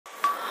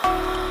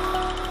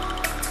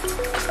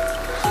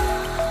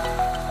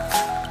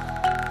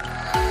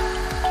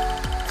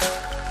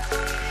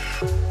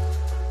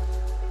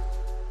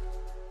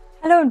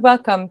and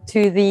welcome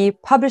to the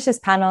Publishers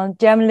Panel,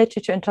 German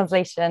Literature and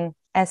Translation,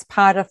 as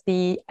part of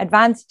the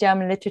Advanced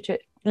German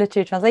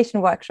Literary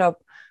Translation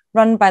Workshop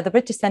run by the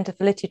British Centre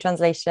for Literary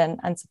Translation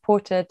and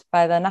supported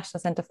by the National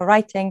Centre for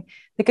Writing,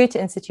 the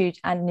Goethe-Institut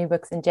and New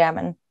Books in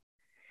German.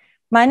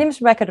 My name is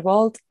Rebecca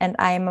DeWald and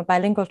I am a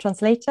bilingual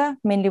translator,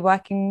 mainly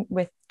working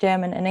with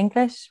German and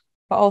English,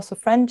 but also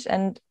French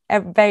and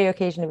very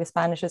occasionally with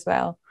Spanish as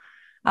well.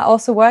 I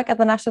also work at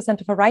the National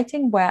Centre for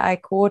Writing, where I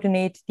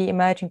coordinate the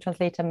Emerging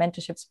Translator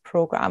Mentorships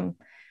program.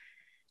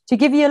 To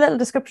give you a little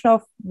description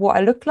of what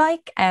I look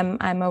like, I'm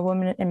a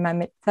woman in my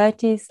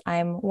mid-30s.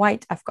 I'm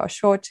white. I've got a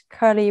short,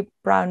 curly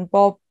brown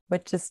bob,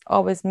 which is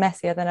always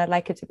messier than I'd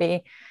like it to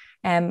be.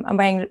 I'm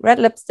wearing red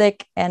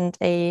lipstick and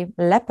a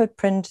leopard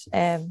print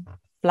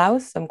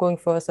blouse. I'm going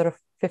for a sort of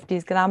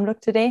 50s glam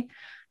look today.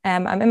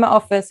 I'm in my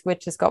office,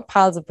 which has got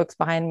piles of books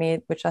behind me,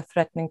 which are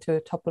threatening to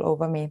topple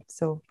over me.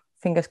 So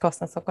fingers crossed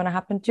that's not going to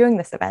happen during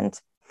this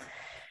event.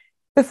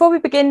 Before we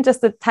begin,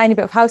 just a tiny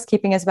bit of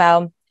housekeeping as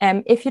well.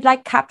 If you'd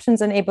like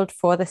captions enabled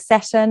for the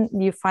session,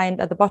 you find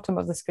at the bottom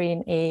of the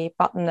screen a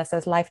button that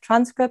says live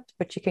transcript,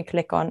 which you can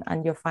click on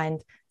and you'll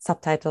find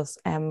subtitles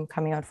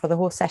coming out for the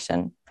whole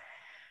session.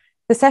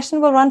 The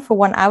session will run for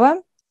 1 hour.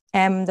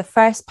 The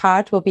first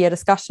part will be a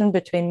discussion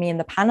between me and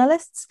the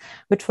panelists,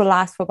 which will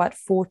last for about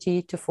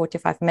 40 to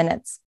 45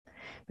 minutes.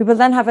 We will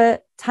then have a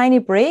tiny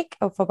break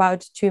of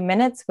about 2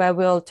 minutes where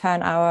we'll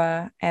turn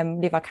our,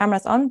 leave our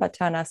cameras on, but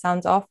turn our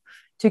sounds off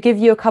to give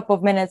you a couple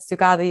of minutes to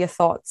gather your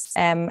thoughts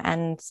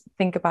and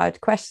think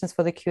about questions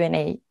for the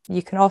Q&A.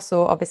 You can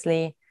also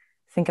obviously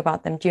think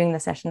about them during the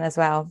session as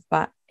well,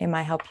 but it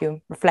might help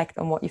you reflect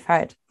on what you've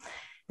heard.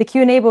 The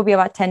Q&A will be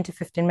about 10 to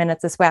 15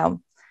 minutes as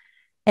well.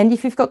 And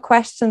if you've got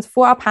questions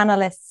for our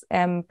panelists,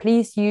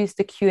 please use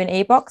the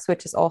Q&A box,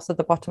 which is also at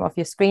the bottom of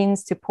your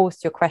screens, to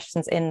post your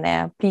questions in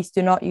there. Please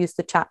do not use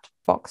the chat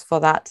box for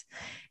that.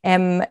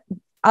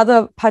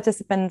 Other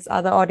participants,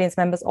 other audience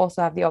members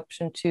also have the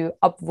option to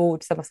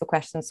upvote some of the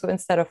questions. So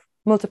instead of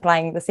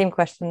multiplying the same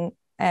question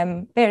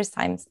various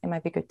times, it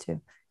might be good to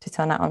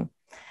turn that on.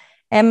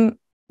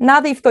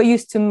 Now that you've got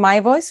used to my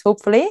voice,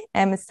 hopefully,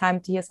 it's time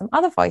to hear some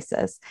other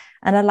voices.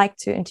 And I'd like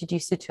to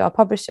introduce you to our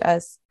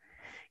publishers,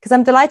 because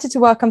I'm delighted to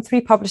welcome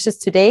 3 publishers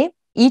today,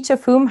 each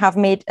of whom have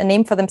made a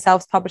name for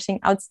themselves publishing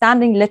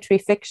outstanding literary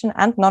fiction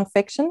and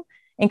non-fiction,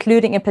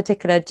 including in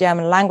particular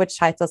German language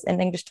titles in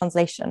English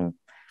translation.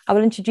 I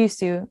will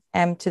introduce you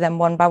to them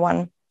one by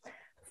one.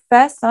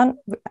 First up,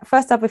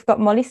 we've got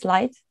Molly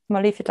Slide.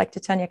 Molly, if you'd like to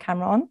turn your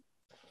camera on.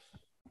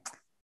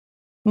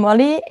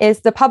 Molly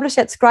is the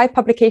publisher at Scribe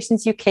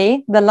Publications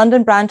UK, the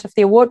London branch of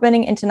the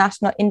award-winning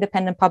international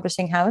independent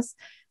publishing house,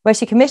 where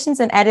she commissions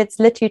and edits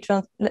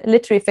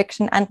literary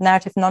fiction and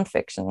narrative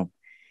nonfiction,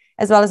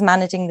 as well as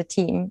managing the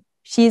team.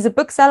 She is a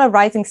bookseller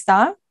rising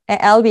star, an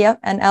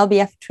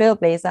LBF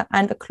trailblazer,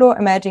 and a CLAW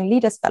Emerging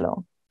Leaders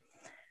Fellow.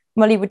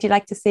 Molly, would you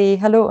like to say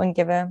hello and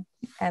give a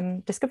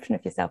description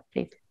of yourself,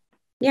 please?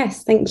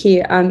 Yes, thank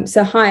you.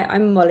 So hi,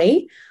 I'm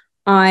Molly.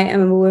 I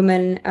am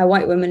a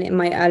white woman in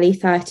my early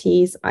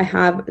 30s. I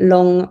have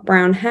long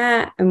brown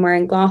hair, I'm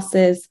wearing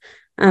glasses,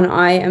 and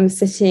I am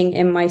sitting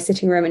in my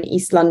sitting room in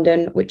East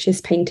London, which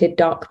is painted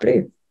dark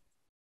blue.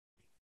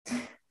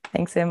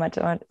 Thanks so much,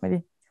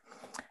 Molly.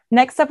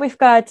 Next up, we've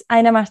got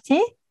Aina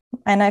Martí.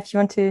 Aina, if you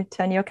want to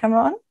turn your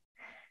camera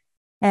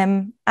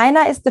on.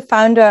 Aina is the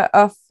founder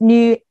of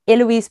new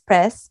Héloïse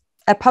Press,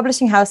 a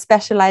publishing house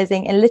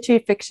specializing in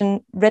literary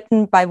fiction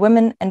written by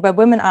women and where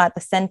women are at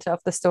the center of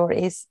the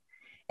stories.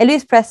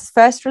 Héloïse Press's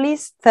first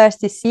release,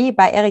 Thirsty Sea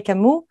by Erika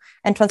Mu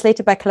and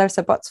translated by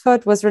Clarissa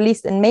Botsford, was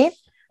released in May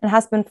and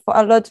has been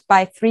followed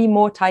by 3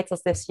 more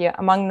titles this year,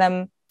 among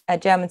them a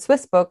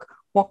German-Swiss book,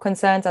 What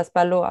Concerns Us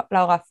by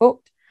Laura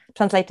Vogt,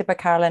 translated by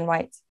Caroline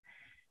White.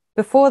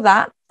 Before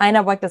that,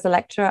 Aina worked as a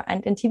lecturer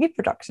and in TV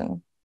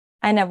production.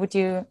 Aina, would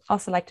you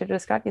also like to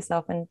describe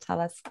yourself and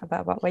tell us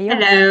about where you are?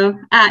 Hello,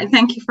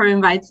 thank you for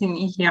inviting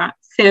me here.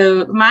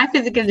 So my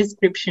physical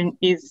description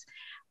is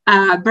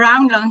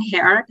brown long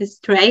hair,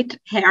 straight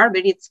hair,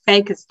 but it's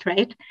fake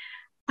straight.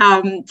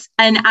 And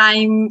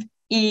I'm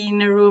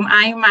in a room,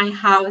 I'm in my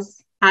house,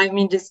 I'm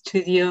in the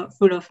studio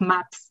full of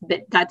maps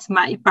that's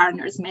my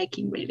partner's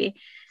making, really.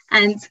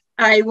 And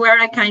I wear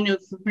a kind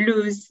of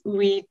blues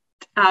with,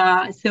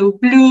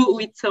 blue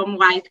with some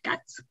white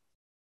cuts.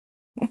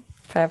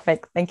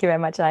 Perfect. Thank you very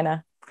much,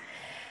 Aina.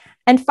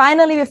 And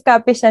finally, we've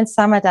got Bishan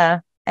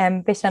Samaddar.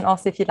 Bishan,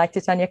 also, if you'd like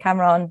to turn your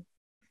camera on.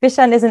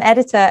 Bishan is an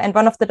editor and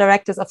one of the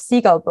directors of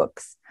Seagull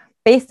Books.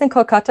 Based in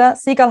Kolkata,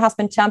 Seagull has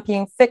been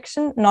championing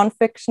fiction,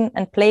 non-fiction,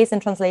 and plays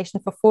in translation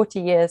for 40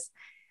 years.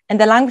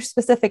 And the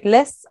language-specific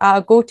lists are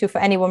a go-to for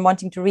anyone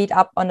wanting to read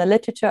up on the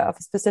literature of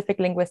a specific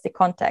linguistic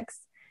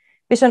context.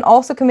 Bishan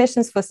also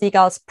commissions for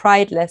Seagull's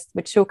Pride list,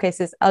 which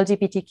showcases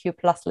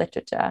LGBTQ+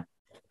 literature.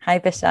 Hi,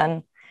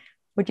 Bishan.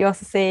 Would you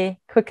also say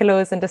quick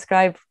hellos and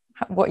describe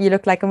what you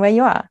look like and where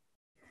you are?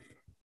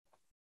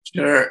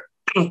 Sure.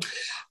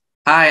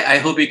 Hi, I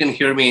hope you can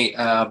hear me.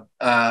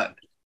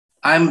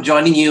 I'm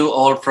joining you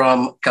all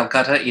from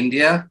Calcutta,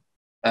 India.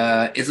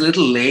 It's a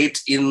little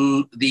late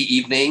in the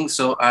evening,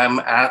 so I'm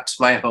at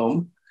my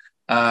home.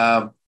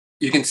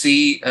 You can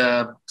see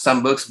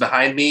some books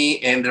behind me,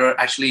 and there are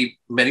actually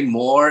many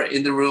more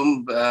in the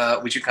room,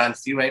 which you can't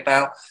see right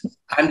now.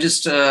 I'm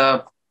just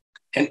an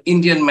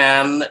Indian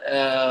man.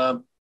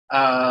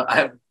 I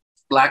have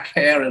black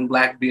hair and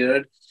black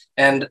beard.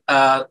 And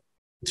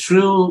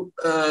through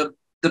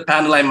the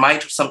panel, I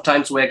might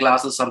sometimes wear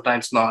glasses,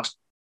 sometimes not.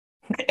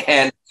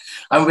 And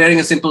I'm wearing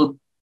a simple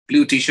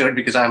blue t-shirt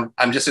because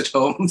I'm just at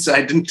home, so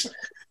I didn't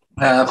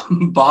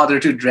bother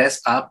to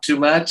dress up too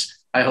much.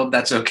 I hope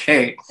that's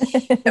okay.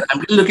 And I'm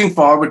really looking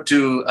forward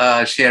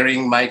to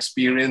sharing my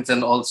experience,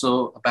 and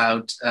also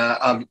about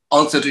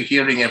also to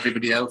hearing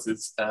everybody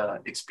else's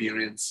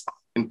experience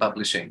in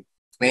publishing.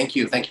 Thank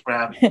you for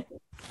having me.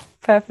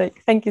 Perfect.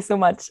 Thank you so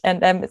much.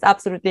 And it's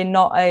absolutely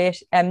not a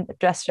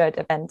dress shirt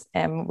event.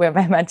 We're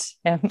very much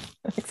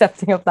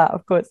accepting of that,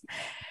 of course.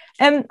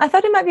 I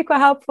thought it might be quite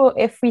helpful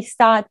if we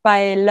start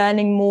by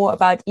learning more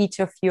about each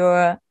of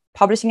your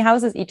publishing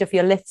houses, each of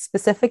your lists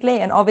specifically,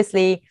 and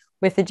obviously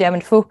with the German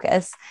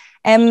focus.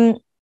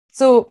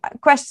 So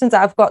questions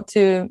that I've got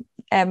to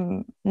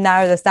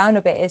narrow this down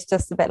a bit is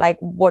just a bit like,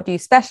 what do you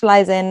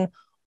specialize in?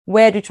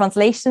 Where do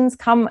translations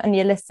come on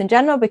your list in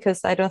general?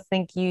 Because I don't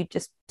think you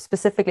just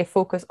specifically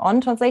focus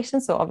on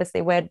translations. So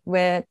obviously,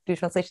 where do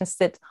translations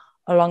sit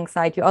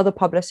alongside your other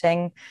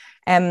publishing?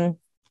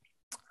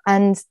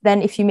 And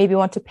then if you maybe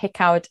want to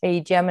pick out a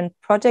German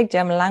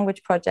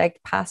language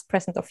project, past,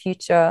 present, or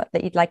future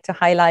that you'd like to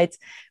highlight,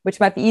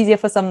 which might be easier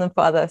for some than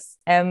for others.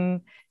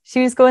 Should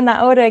we go in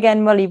that order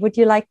again, Molly? Would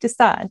you like to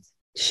start?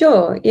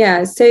 Sure,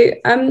 yeah. So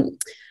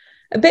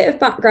a bit of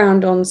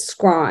background on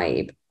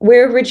Scribe.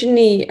 We're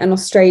originally an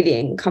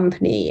Australian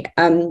company,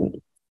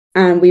 and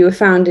we were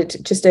founded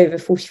just over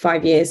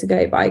 45 years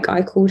ago by a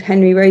guy called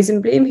Henry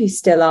Rosenblum, who's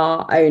still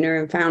our owner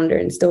and founder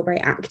and still very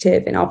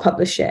active in our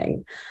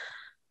publishing.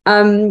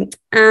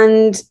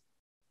 And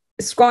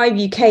Scribe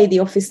UK, the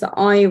office that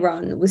I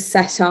run, was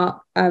set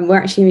up. We're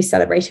actually going to be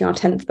celebrating our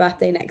 10th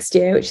birthday next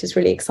year, which is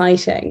really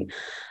exciting.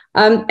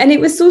 And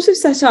it was sort of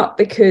set up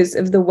because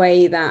of the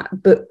way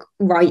that book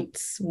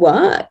rights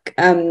work.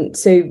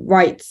 So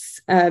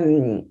rights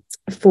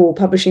for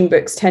publishing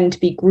books tend to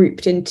be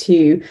grouped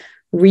into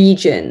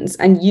regions,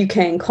 and UK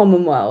and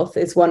Commonwealth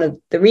is one of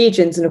the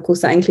regions. And of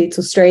course, that includes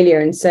Australia.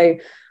 And so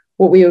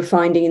what we were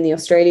finding in the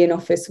Australian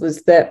office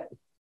was that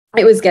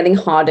it was getting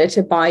harder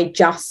to buy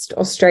just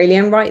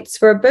Australian rights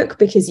for a book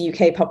because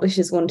UK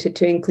publishers wanted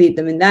to include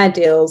them in their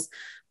deals.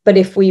 But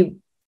if we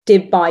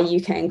did buy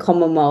UK and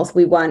Commonwealth,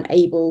 we weren't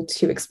able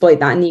to exploit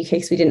that in the UK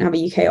because we didn't have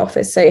a UK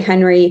office. So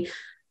Henry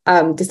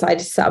decided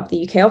to set up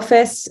the UK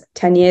office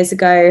 10 years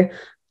ago.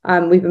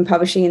 We've been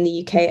publishing in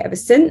the UK ever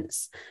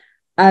since.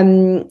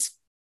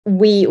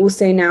 We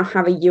also now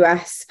have a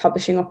US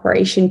publishing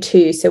operation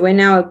too. So we're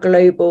now a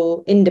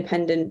global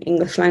independent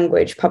English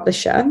language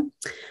publisher.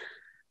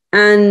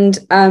 And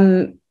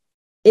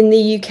in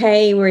the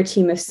UK, we're a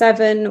team of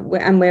 7,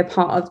 and we're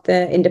part of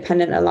the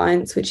Independent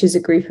Alliance, which is a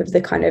group of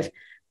the kind of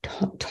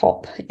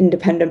top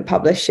independent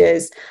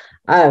publishers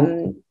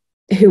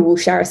who will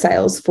share a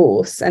sales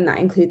force. And that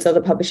includes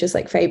other publishers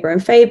like Faber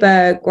and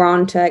Faber,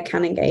 Granta,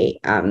 Canongate,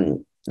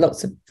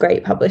 lots of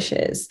great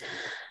publishers.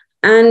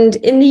 And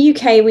in the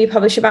UK, we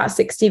publish about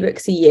 60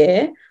 books a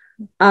year.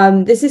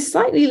 This is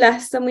slightly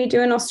less than we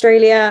do in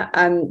Australia,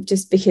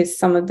 just because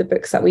some of the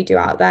books that we do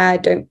out there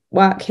don't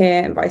work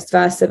here and vice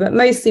versa. But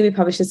mostly we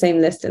publish the same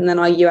list. And then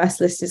our US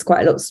list is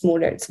quite a lot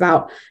smaller. It's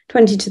about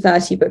 20 to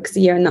 30 books a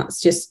year. And that's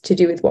just to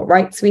do with what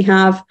rights we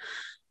have.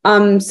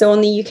 So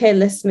on the UK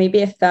list,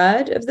 maybe a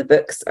third of the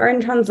books are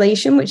in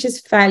translation, which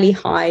is fairly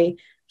high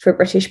for a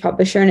British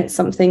publisher. And it's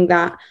something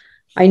that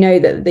I know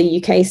that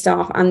the UK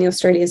staff and the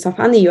Australian staff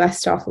and the US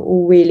staff are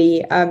all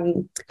really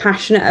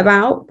passionate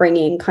about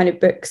bringing kind of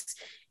books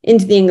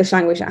into the English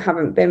language that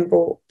haven't been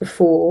brought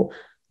before.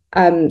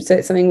 So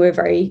it's something we're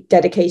very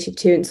dedicated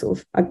to and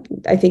sort of,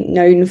 I think,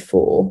 known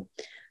for.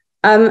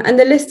 And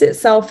the list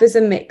itself is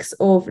a mix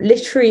of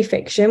literary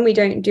fiction. We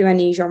don't do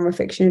any genre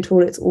fiction at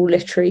all. It's all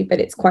literary, but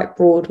it's quite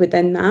broad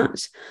within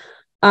that.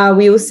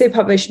 We also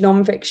publish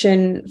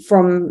nonfiction,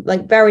 from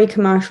like very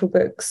commercial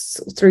books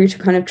through to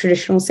kind of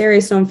traditional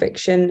serious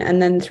nonfiction,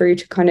 and then through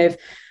to kind of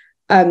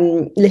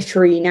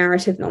literary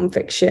narrative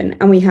nonfiction.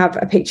 And we have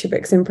a picture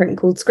books imprint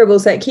called Scribble,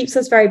 so it keeps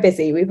us very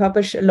busy. We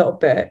publish a lot of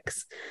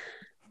books.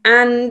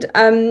 And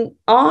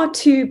our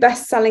 2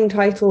 best-selling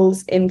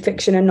titles in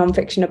fiction and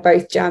nonfiction are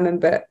both German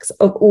books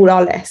of all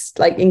our list,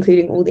 like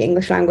including all the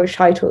English language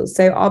titles.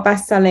 So our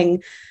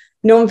best-selling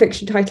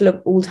non-fiction title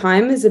of all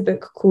time is a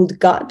book called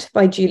Gut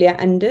by Julia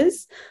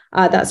Enders.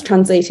 That's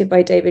translated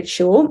by David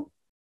Shaw.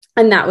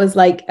 And that was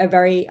like a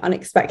very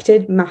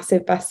unexpected,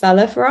 massive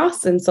bestseller for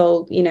us and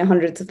sold,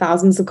 hundreds of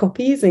thousands of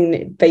copies, and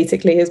it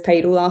basically has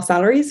paid all our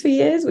salaries for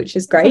years, which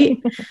is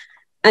great.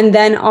 And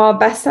then our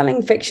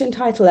best-selling fiction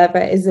title ever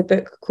is a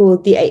book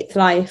called The Eighth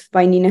Life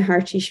by Nina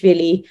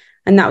Hartishvili.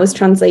 And that was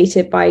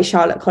translated by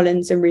Charlotte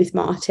Collins and Ruth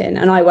Martin.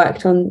 And I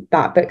worked on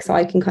that book, so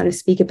I can kind of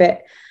speak a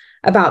bit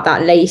about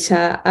that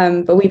later.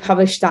 But we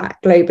published that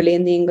globally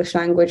in the English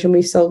language, and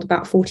we've sold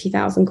about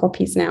 40,000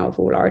 copies now of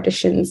all our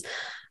editions,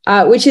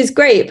 which is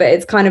great, but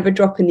it's kind of a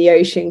drop in the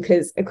ocean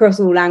because across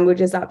all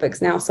languages, that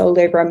book's now sold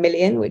over 1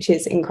 million, which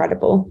is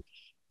incredible.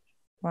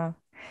 Wow.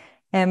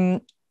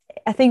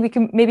 I think we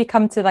can maybe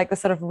come to like the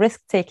sort of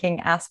risk-taking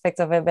aspect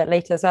of it a bit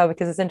later as well,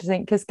 because it's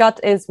interesting, because gut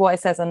is what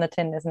it says on the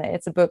tin, isn't it?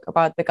 It's a book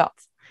about the gut.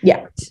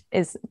 Yeah. Which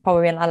is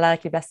probably an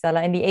unlikely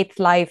bestseller. In The Eighth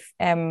Life,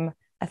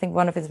 I think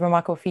one of its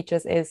remarkable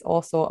features is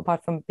also,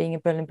 apart from being a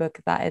brilliant book,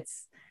 that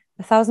it's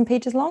 1,000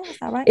 pages long. Is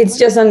that right? It's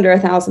just under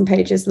 1,000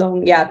 pages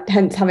long. Yeah,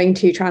 hence having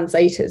 2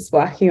 translators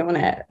working on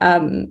it.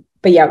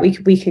 But yeah,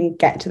 we can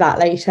get to that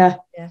later.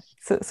 Yeah.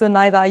 So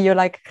neither are your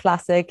like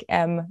classic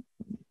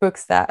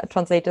books that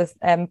translators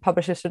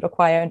publishers should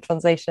acquire in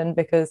translation,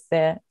 because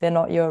they're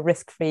not your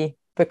risk-free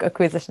book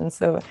acquisition.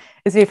 So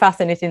it's really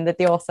fascinating that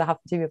they also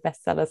happen to be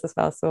bestsellers as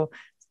well. So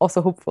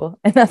also hopeful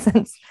in that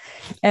sense.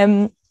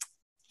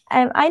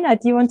 Aina,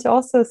 do you want to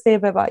also say a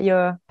bit about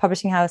your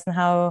publishing house and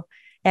how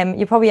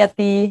you're probably at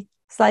the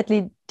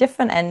slightly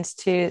different end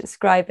to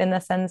Scribe, in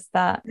the sense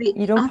that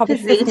you don't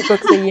publish 50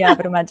 books a year, I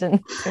would imagine,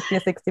 50 or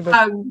 60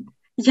 books.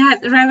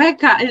 Yes,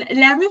 Rebecca,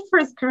 let me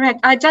first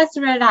correct. I just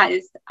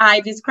realized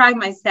I describe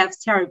myself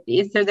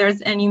therapy, so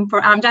there's an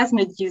I'm just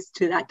not used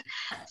to that.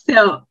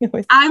 So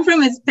I'm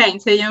from Spain,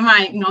 so you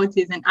might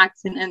notice an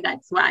accent, and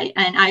that's why.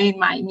 And I'm in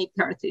my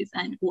mid-30s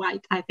and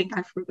white. I think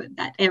I forgot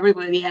that.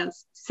 Everybody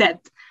else said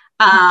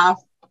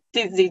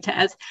these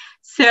details.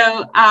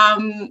 So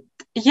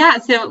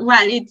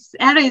it's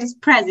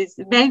Héloïse Press, it's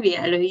baby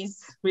Héloïse,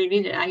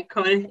 really, I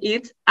call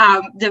it.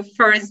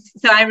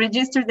 So I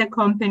registered the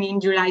company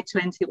in July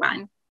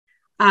 21,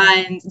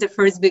 and the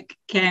first book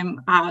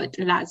came out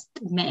last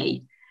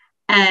May.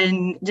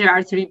 And there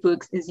are 3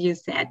 books, as you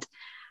said.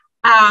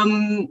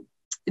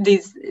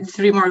 These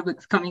 3 more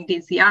books coming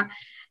this year.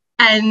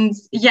 And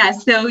yeah,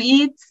 so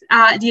it's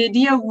the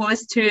idea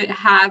was to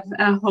have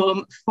a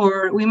home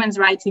for women's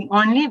writing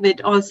only, but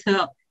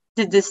also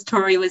that the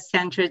story was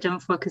centered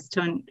and focused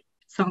on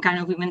some kind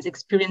of women's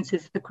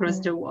experiences across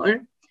the world.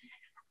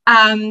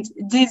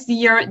 This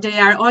year, they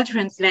are all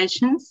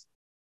translations,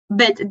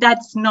 but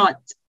that's not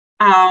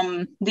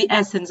the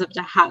essence of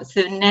the house.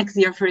 So next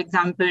year, for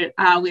example,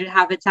 we'll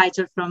have a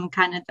title from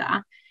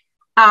Canada.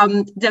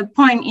 The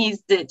point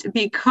is that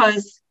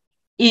because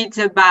it's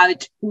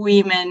about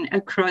women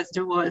across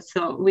the world,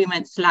 so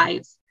women's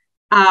lives,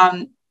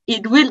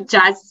 it will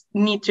just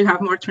need to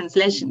have more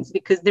translations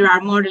because there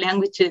are more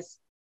languages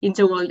in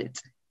the world.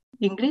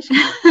 English.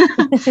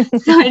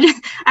 So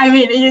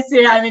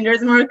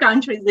there's more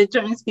countries that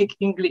don't speak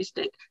English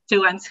than the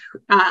ones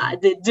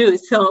that do.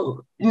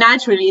 So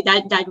naturally,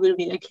 that will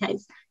be the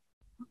case.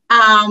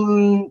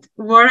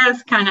 What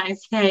else can I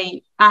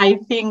say? I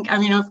think,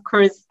 of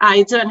course,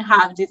 I don't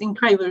have these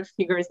incredible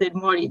figures that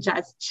Molly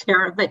just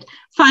shared, but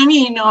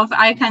funny enough,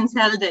 I can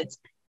tell that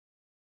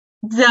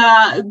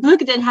the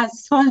book that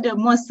has sold the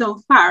most so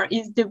far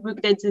is the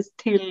book that is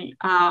still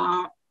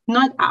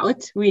not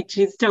out, which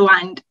is the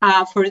one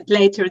for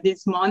later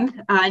this month,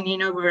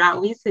 Nino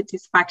Borawi's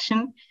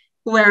Satisfaction,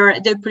 where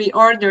the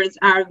pre-orders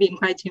are being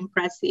quite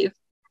impressive.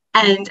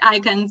 And I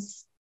can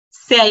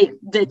say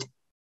that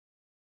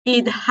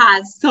it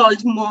has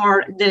sold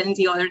more than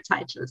the other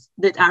titles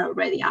that are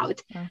already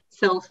out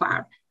so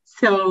far.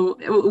 So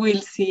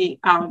we'll see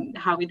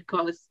how it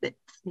goes. But,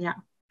 yeah,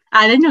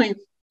 I don't know if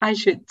I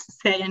should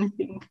say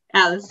anything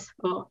else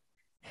or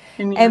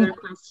any other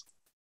question.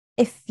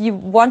 If you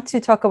want to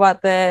talk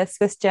about the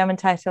Swiss-German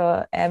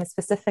title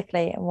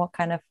specifically, and what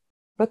kind of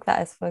book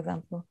that is, for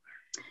example.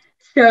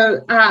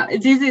 So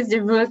this is the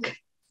book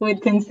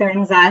What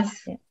Concerns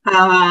Us,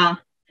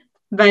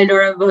 by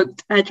Laura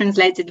Vogt,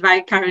 translated by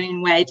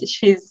Caroline Wade.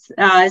 She's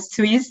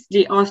Swiss,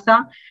 the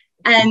author.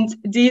 And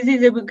this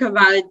is a book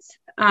about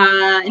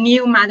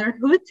new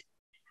motherhood,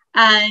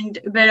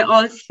 but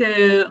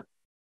also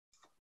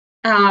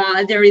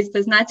there is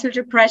postnatal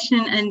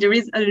depression, and there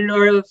is a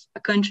lot of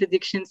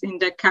contradictions in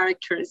the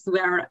characters,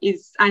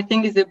 I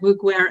think it's a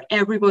book where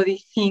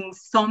everybody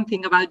thinks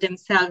something about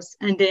themselves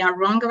and they are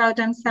wrong about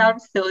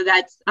themselves. So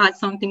that's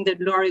something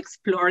that Laura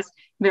explores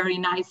very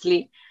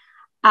nicely.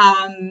 So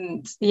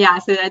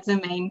that's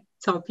the main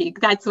topic.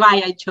 That's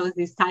why I chose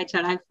this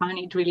title. I found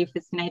it really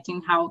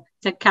fascinating how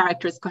the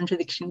characters'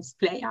 contradictions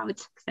play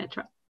out,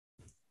 etc.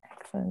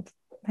 Excellent.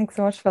 Thanks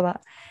so much for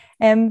that.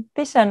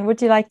 Bishan,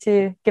 would you like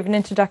to give an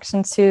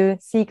introduction to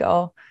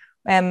Seagull?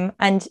 And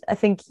I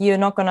think you're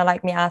not going to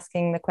like me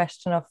asking the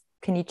question of,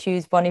 can you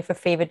choose one of your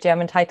favorite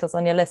German titles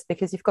on your list?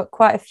 Because you've got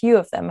quite a few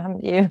of them,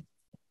 haven't you?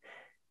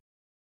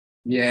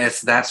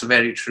 Yes, that's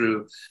very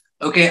true.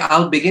 Okay,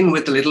 I'll begin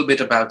with a little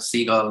bit about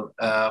Seagull.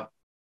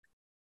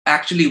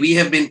 Actually, we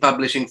have been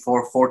publishing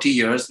for 40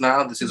 years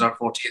now. This is our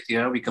 40th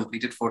year. We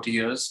completed 40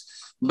 years.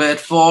 But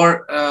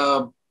for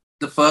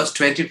the first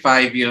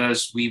 25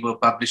 years, we were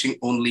publishing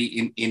only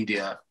in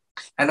India.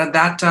 And at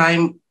that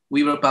time,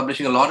 we were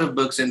publishing a lot of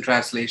books in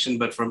translation,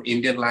 but from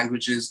Indian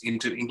languages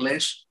into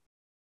English.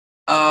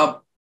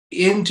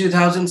 In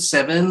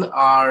 2007,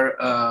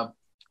 our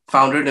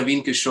founder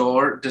Naveen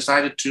Kishore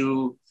decided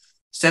to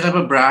set up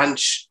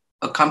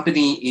a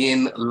company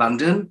in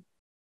London,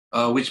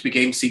 which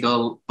became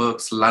Seagull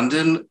Books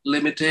London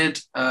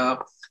Limited,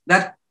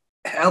 that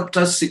helped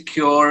us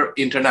secure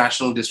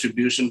international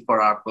distribution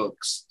for our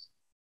books.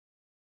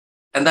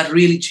 And that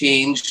really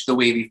changed the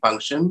way we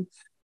function.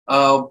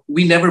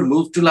 We never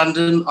moved to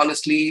London,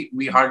 honestly.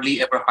 We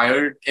hardly ever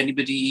hired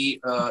anybody,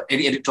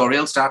 any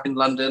editorial staff in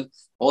London.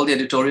 All the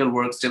editorial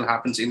work still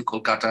happens in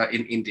Kolkata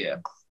in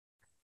India.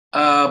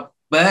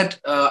 But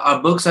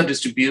our books are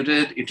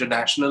distributed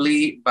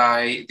internationally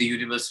by the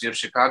University of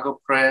Chicago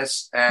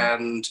Press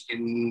and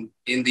in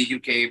the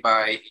UK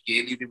by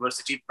Yale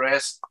University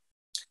Press.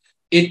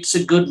 It's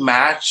a good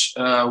match.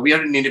 We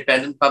are an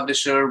independent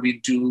publisher. We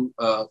do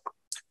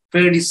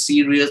fairly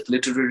serious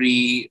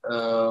literary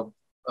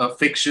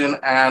fiction,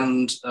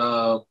 and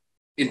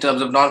in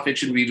terms of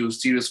nonfiction, we do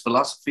serious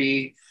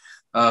philosophy,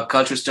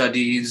 culture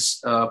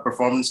studies,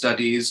 performance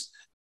studies,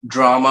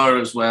 drama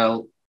as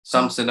well,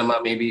 some cinema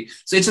maybe.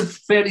 So it's a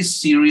fairly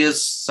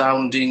serious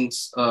sounding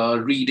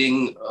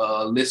reading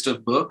list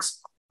of books.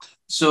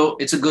 So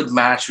it's a good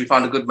match. We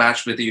found a good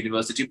match with the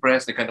University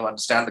Press. They kind of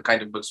understand the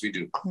kind of books we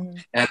do,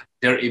 and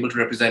they're able to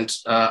represent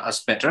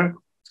us better.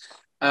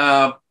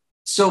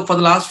 So for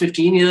the last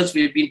 15 years,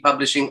 we've been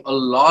publishing a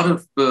lot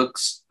of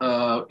books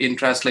in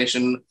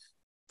translation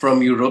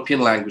from European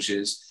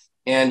languages,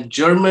 and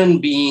German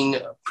being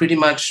pretty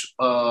much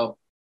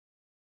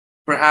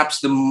perhaps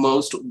the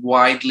most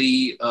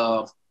widely,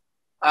 the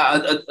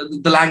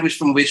language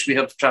from which we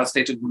have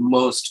translated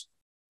most.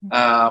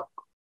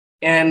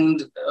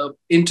 And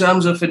in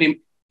terms of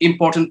an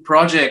important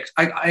project,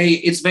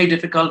 it's very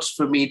difficult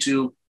for me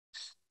to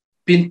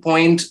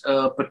pinpoint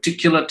a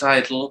particular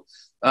title,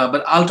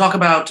 but I'll talk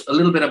about a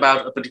little bit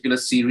about a particular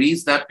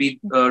series that we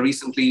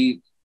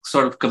recently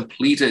sort of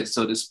completed,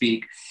 so to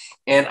speak.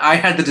 And I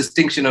had the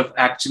distinction of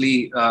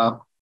actually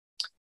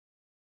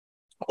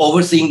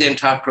overseeing the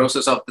entire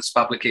process of this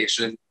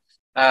publication.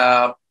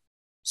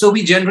 So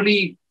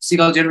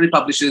Seagull generally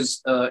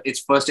publishes its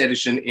first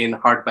edition in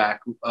hardback,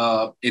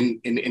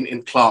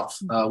 in cloth,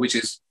 which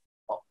is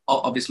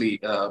obviously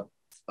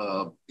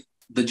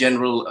the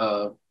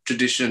general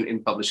tradition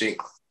in publishing.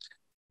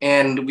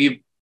 And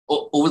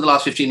over the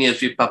last 15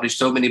 years, we've published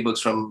so many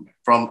books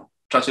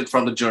translated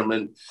from the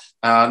German,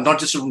 not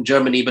just from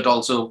Germany, but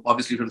also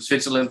obviously from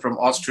Switzerland, from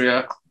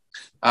Austria.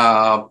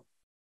 Switzerland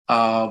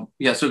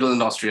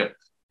and Austria,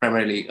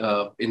 primarily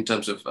in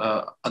terms of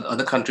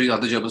other countries,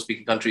 other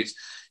German-speaking countries.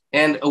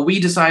 And we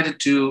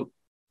decided to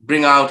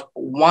bring out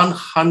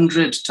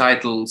 100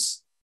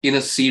 titles in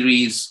a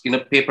series, in a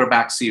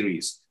paperback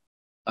series.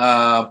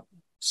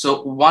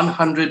 So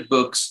 100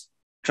 books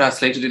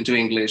translated into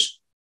English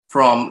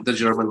from the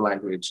German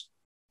language.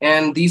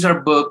 And these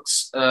are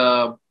books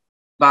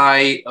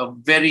by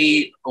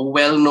very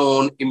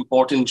well-known,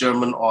 important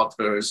German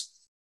authors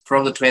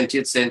from the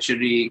 20th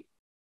century,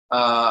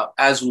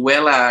 as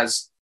well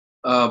as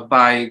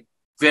by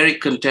very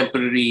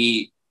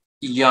contemporary,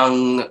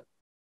 young,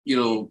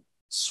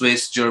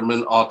 Swiss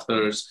German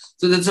authors.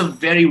 So there's a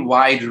very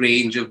wide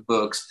range of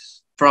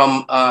books.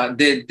 From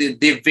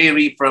they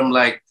vary from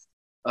like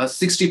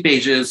 60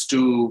 pages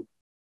to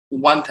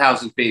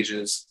 1,000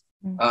 pages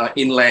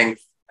in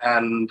length,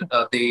 and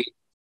they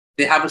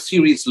have a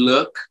serious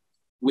look,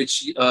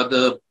 which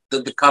the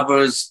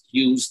covers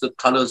use the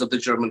colors of the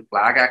German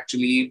flag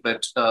actually,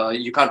 but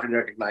you can't really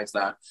recognize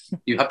that.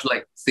 You have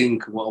to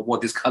think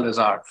what these colors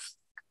are.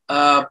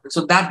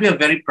 So that we are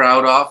very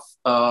proud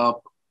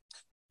of.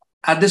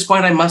 At this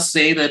point, I must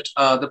say that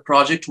the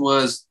project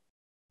was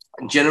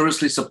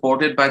generously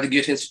supported by the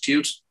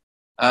Goethe-Institut,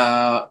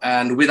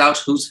 and without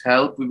whose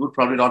help, we would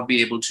probably not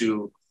be able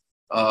to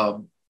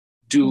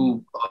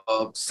do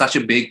such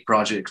a big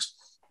project.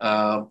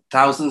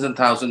 Thousands and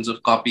thousands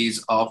of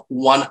copies of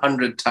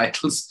 100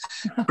 titles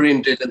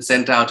printed and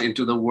sent out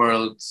into the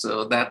world.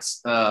 So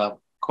that's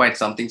quite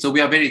something. So we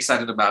are very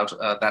excited about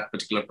that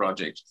particular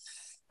project.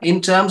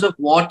 In terms of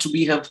what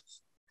we have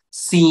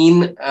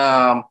seen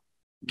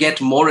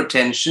get more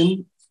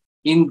attention,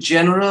 in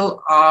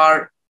general,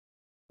 are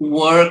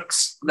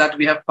works that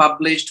we have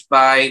published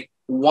by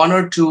one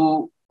or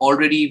two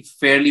already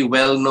fairly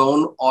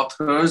well-known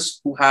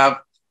authors who have,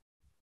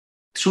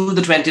 through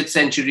the 20th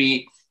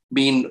century,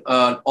 been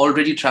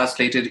already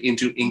translated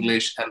into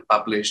English and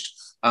published.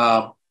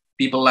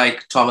 People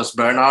like Thomas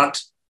Bernhard,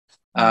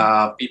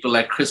 people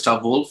like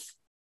Christa Wolf.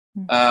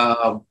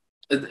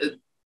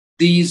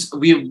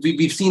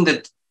 We've seen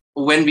that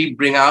when we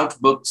bring out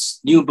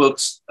new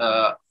books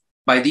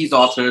by these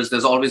authors,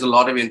 there's always a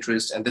lot of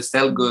interest, and they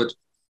sell good,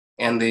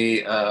 and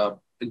they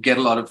get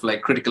a lot of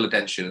critical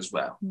attention as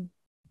well.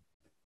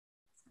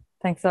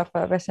 Thanks a lot for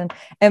that, Bishan.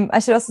 I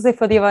should also say,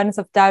 for the avoidance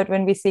of doubt,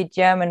 when we say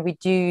German, we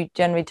do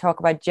generally talk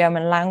about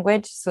German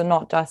language, so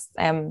not just,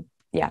 I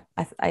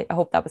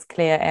hope that was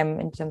clear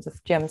in terms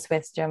of German,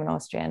 Swiss, German,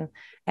 Austrian.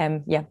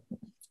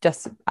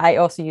 I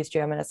also use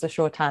German as a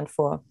shorthand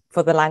for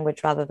the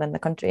language rather than the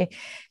country.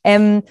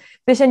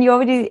 Bishan, you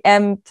already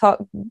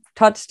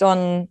touched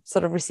on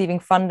sort of receiving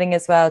funding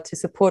as well to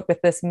support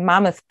with this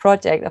mammoth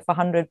project of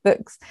 100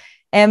 books.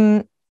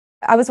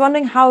 I was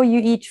wondering how you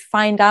each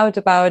find out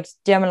about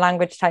German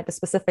language titles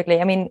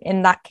specifically. I mean,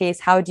 in that case,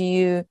 how do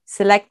you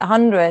select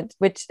 100,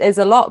 which is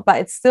a lot, but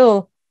it's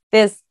still,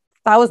 there's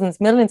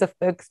thousands, millions of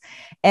books.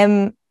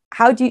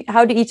 How do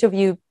each of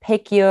you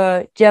pick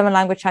your German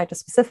language title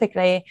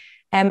specifically?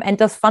 And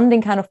does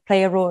funding kind of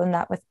play a role in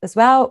that as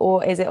well?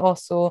 Or is it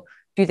also,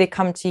 do they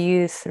come to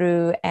you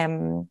through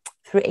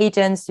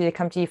agents? Do they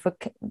come to you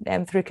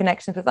through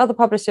connections with other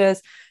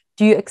publishers?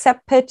 Do you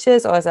accept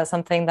pitches, or is that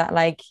something that,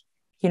 like,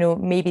 you know,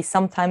 maybe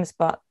sometimes,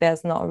 but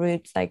there's not a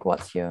route? Like,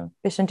 what's your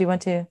vision? Do you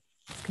want to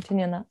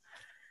continue on that?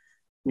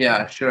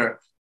 Yeah, sure.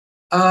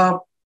 An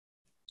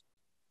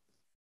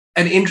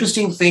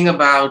interesting thing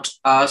about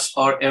us,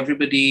 or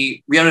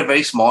everybody, we are a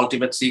very small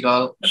team at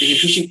Seagull. The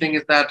interesting thing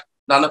is that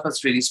none of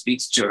us really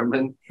speaks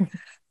German.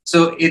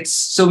 So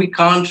we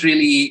can't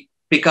really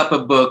pick up a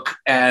book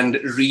and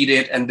read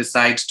it and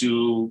decide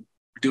to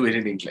do it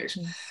in English.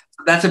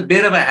 That's a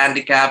bit of a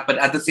handicap, but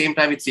at the same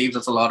time, it saves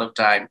us a lot of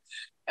time.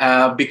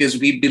 Because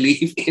we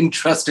believe in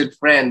trusted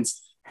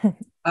friends.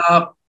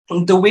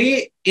 The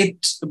way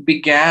it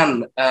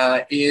began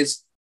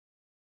is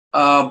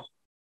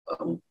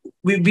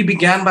we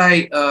began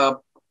by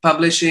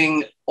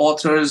publishing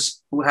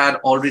authors who had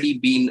already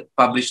been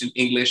published in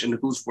English and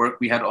whose work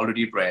we had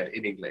already read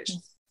in English.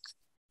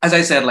 As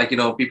I said, like, you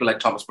know, people like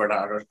Thomas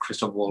Bernhard or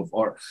Christoph Wolff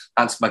or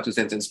Hans Magnus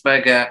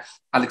Enzensberger,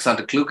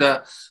 Alexander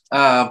Kluge.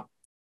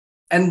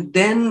 And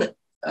then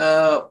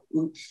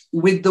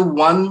with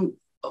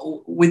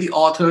the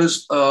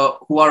authors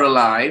who are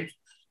alive,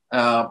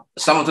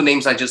 some of the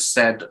names I just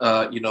said,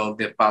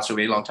 they've passed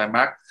away a long time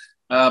back.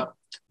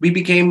 We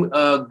became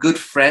good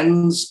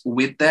friends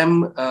with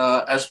them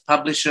as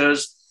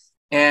publishers,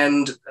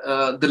 and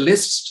the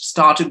list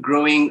started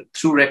growing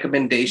through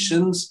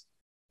recommendations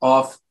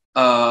of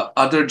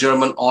other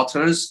German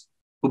authors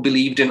who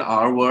believed in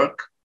our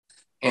work,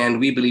 and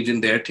we believed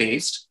in their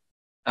taste.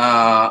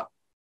 And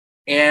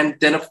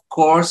then, of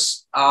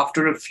course,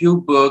 after a few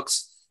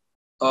books,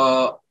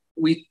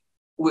 we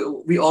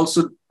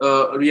also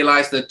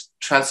realized that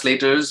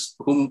translators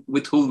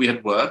with whom we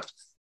had worked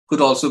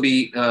could also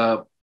be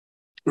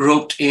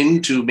roped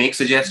in to make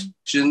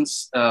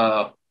suggestions.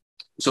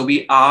 So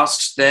we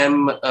asked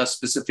them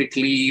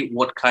specifically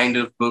what kind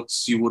of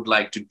books you would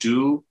like to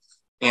do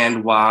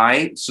and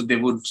why. So they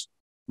would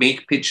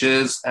make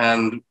pitches,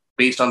 and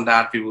based on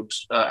that, we would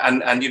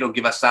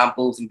give us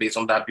samples, and based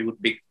on that, we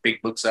would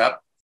pick books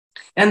up.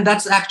 And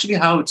that's actually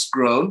how it's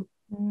grown.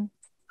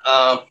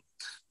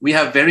 We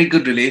have very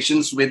good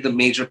relations with the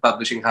major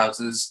publishing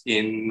houses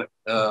in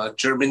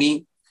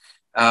Germany.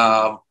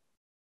 From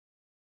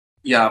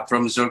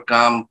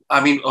Zurkam.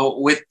 I mean,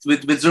 with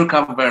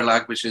Zurkam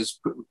Verlag, which is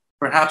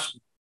perhaps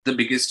the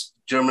biggest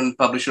German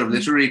publisher of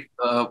literary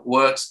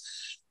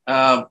works.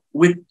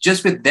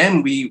 With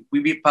them,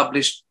 we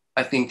published,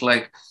 I think,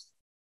 like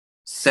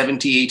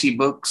 70, 80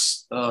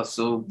 books.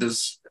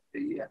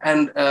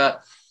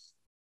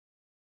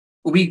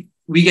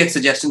 We get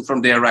suggestions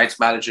from their rights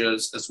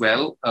managers as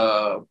well,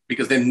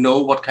 because they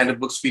know what kind of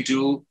books we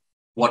do,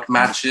 what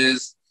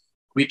matches.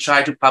 We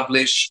try to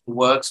publish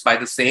works by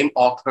the same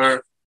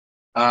author,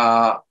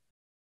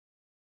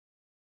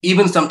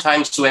 even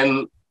sometimes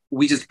when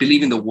we just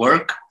believe in the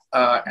work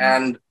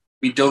and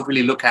we don't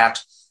really look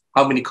at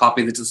how many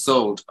copies it is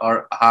sold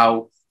or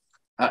how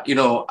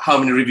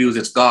many reviews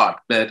it's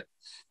got. But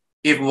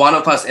if one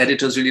of us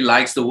editors really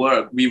likes the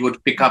work, we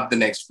would pick up the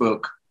next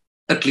book,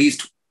 at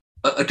least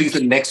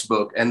the next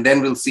book, and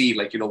then we'll see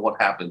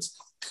what happens.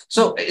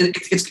 So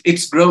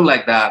it's grown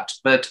like that.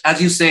 But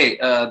as you say,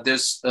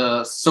 there's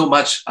so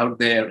much out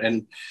there,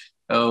 and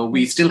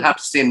we still have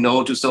to say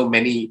no to so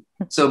many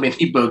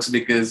books,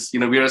 because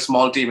we're a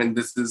small team and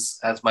this is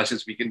as much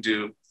as we can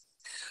do.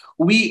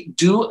 We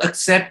do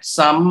accept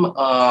some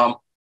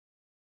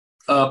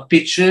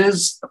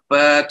pitches,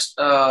 but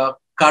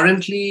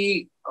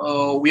currently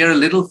we are a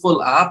little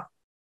full up.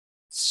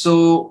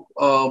 So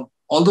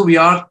although we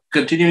are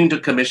continuing to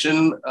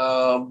commission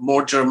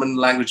more German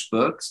language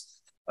books,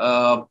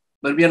 but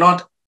we are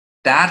not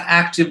that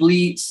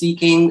actively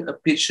seeking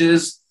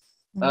pitches,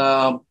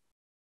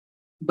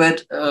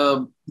 but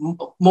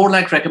more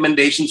like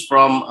recommendations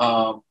from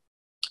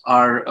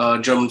our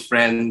German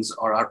friends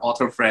or our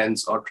author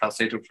friends or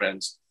translator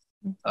friends.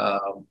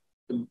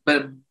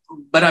 But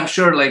I'm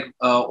sure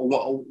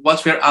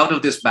once we're out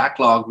of this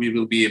backlog, we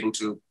will be able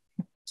to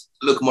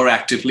look more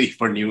actively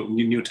for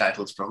new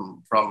titles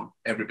from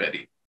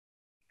everybody.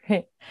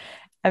 Great.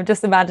 I'm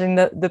just imagining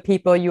the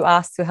people you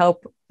asked to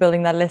help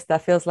building that list.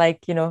 That feels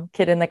like,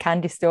 kid in the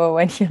candy store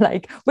when you're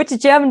like, which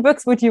German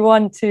books would you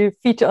want to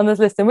feature on this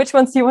list, and which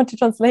ones do you want to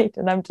translate?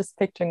 And I'm just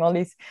picturing all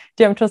these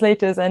German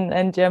translators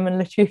and German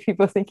literary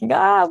people thinking,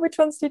 which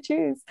ones do you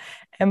choose?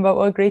 But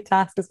what a great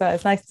task as well.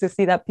 It's nice to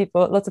see that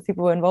lots of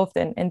people were involved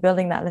in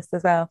building that list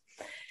as well.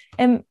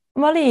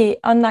 Molly,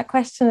 on that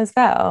question as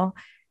well,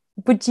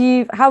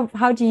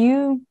 how do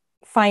you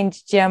find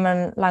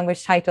German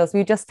language titles?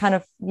 You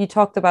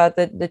talked about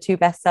the two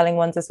best-selling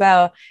ones as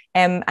well,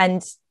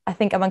 and I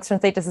think amongst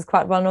translators it's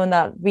quite well known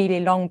that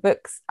really long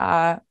books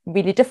are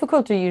really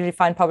difficult to usually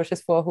find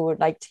publishers for who would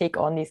like take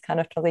on these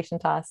kind of translation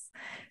tasks.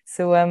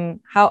 So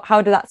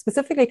how did that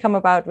specifically come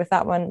about with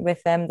that one,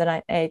 with the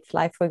Night Eighth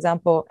Life, for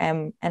example,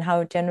 and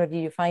how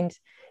generally you find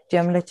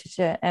German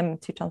literature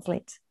to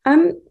translate?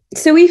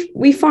 So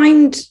we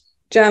find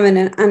German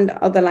and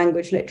other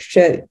language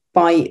literature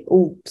by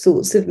all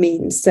sorts of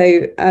means.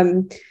 So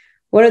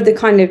one of the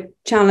kind of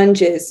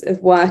challenges of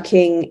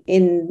working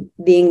in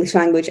the English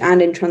language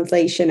and in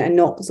translation and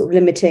not sort of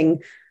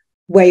limiting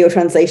where your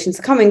translations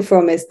are coming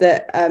from is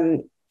that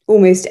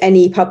almost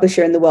any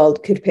publisher in the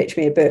world could pitch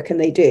me a book, and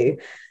they do.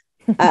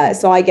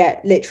 So I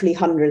get literally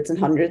hundreds and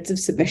hundreds of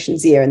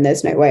submissions a year, and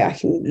there's no way I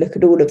can look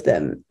at all of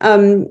them.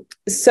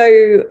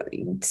 So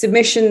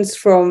submissions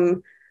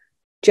from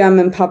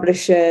German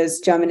publishers,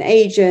 German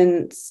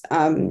agents,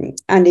 and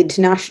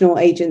international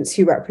agents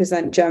who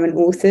represent German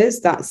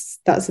authors. That's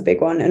a big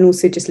one. And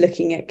also just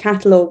looking at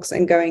catalogues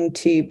and going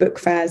to book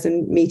fairs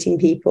and meeting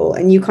people.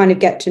 And you kind of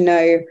get to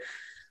know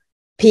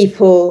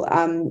people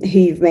who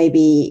you've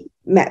maybe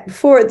met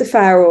before at the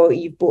fair, or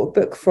you've bought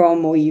a book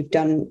from, or you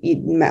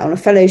met on a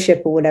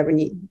fellowship or whatever,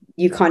 and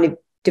you kind of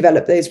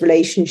develop those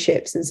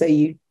relationships. And so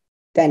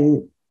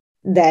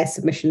their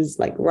submissions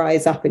like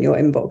rise up in your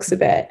inbox a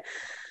bit.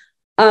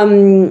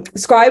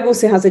 Scribe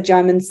also has a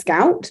German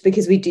scout,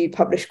 because we do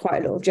publish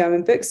quite a lot of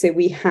German books. So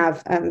we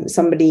have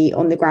somebody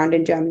on the ground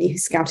in Germany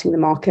who's scouting the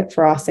market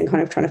for us and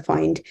kind of trying to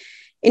find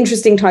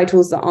interesting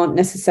titles that aren't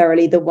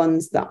necessarily the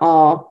ones that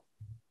are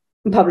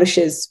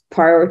publishers'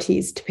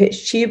 priorities to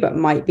pitch to you, but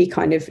might be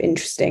kind of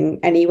interesting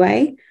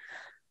anyway.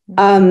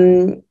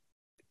 And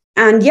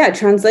yeah,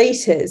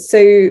 translators.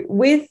 So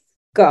with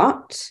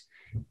Goethe,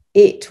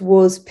 it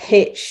was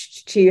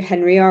pitched to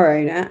Henry, our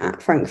owner,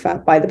 at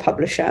Frankfurt by the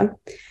publisher.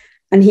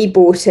 And he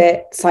bought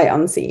it sight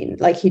unseen.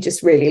 Like, he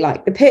just really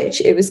liked the pitch.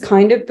 It was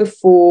kind of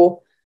before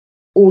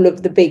all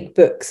of the big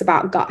books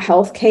about gut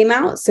health came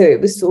out. So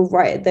it was sort of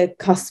right at the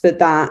cusp of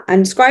that.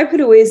 And Scribe had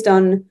always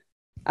done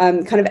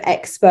kind of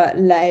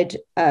expert-led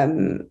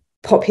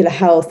popular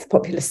health,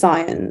 popular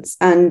science.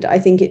 And I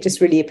think it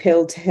just really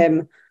appealed to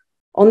him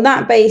on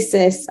that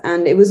basis.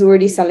 And it was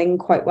already selling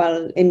quite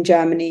well in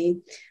Germany.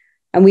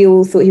 And we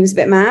all thought he was a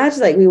bit mad.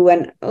 Like, we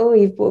went, oh,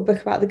 you've bought a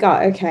book about the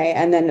gut. Okay.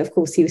 And then, of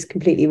course, he was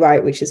completely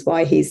right, which is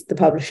why he's the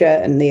publisher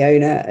and the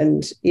owner.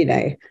 And, you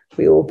know,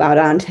 we all bow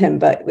down to him.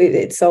 But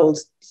it sold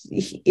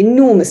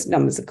enormous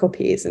numbers of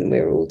copies, and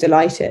we were all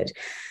delighted.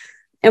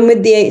 And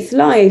with The Eighth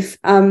Life,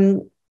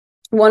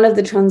 one of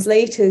the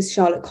translators,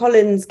 Charlotte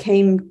Collins,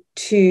 came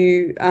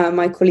to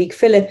my colleague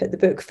Philip at the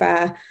book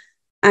fair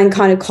and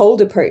kind of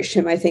cold approached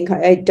him. I think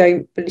I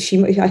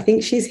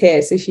think she's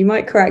here, so she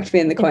might correct me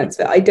in the comments,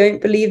 but I don't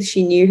believe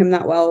she knew him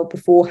that well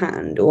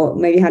beforehand, or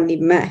maybe hadn't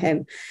even met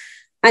him,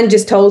 and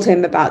just told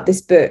him about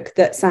this book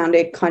that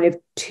sounded kind of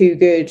too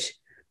good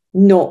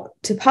not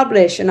to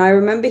publish. And I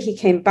remember he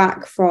came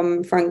back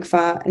from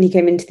Frankfurt and he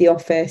came into the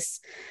office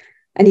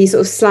and he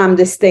sort of slammed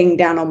this thing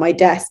down on my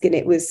desk, and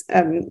it was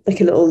like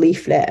a little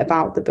leaflet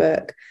about the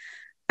book.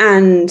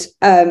 And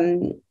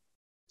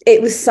it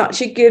was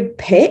such a good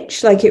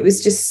pitch. Like, it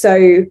was just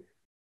so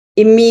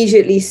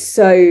immediately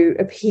so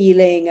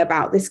appealing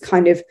about this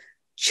kind of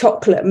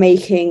chocolate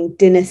making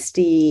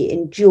dynasty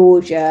in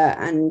Georgia,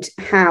 and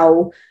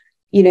how,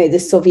 you know, the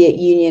Soviet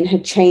Union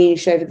had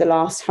changed over the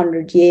last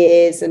 100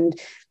 years, and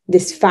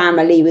this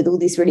family with all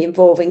these really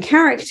involving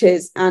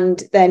characters.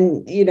 And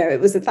then, you know, it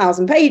was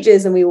 1,000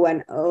 pages and we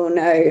went, oh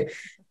no,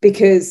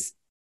 because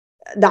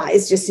that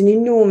is just an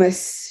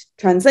enormous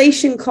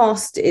translation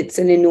cost. It's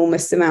an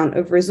enormous amount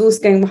of resource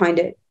going behind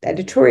it.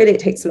 Editorially, it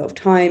takes a lot of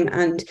time,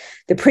 and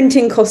the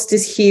printing cost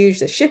is huge.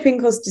 The shipping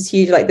cost is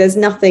huge. Like, there's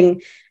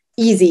nothing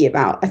easy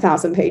about a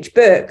 1,000-page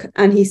book.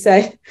 And he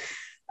said,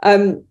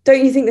 don't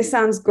you think this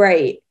sounds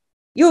great?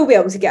 You'll be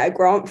able to get a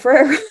grant for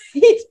it,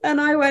 right?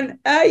 And I went,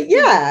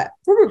 yeah,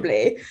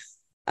 probably.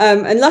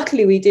 And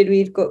luckily we did.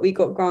 We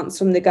got grants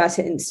from the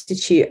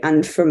Goethe-Institut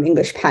and from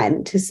English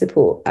Pen to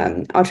support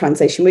our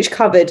translation, which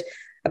covered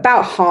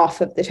about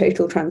half of the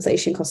total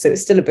translation cost. So it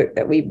was still a book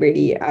that we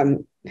really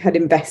had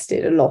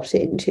invested a lot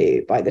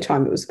into by the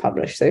time it was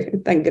published. So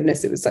thank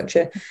goodness it was such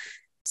a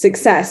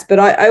success. But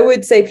I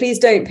would say, please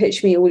don't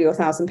pitch me all your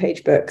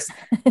 1,000-page books,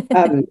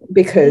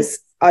 because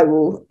I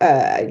will.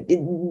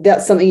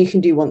 That's something you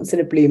can do once in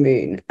a blue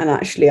moon. And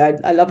actually,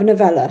 I love a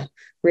novella,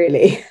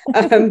 really.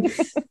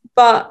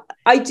 But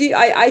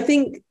I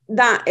think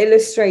that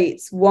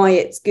illustrates why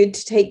it's good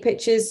to take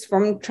pitches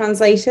from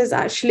translators,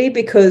 actually,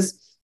 because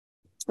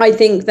I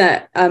think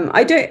that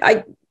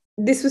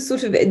this was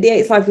sort of, The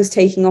Eighth Life was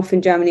taking off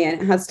in Germany,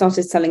 and it had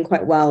started selling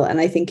quite well. And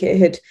I think it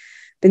had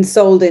been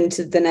sold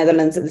into the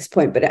Netherlands at this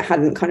point, but it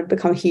hadn't kind of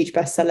become a huge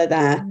bestseller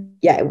there.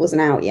 Yeah, it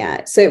wasn't out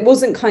yet. So it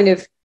wasn't kind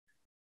of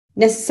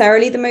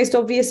necessarily the most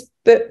obvious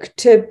book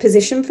to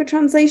position for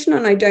translation.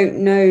 And I don't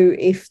know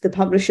if the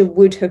publisher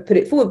would have put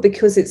it forward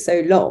because it's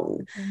so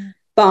long.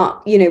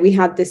 But, you know, we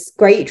had this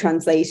great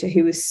translator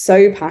who was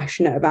so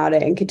passionate about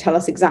it and could tell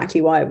us exactly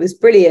why it was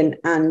brilliant,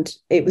 and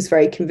it was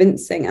very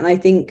convincing. And I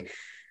think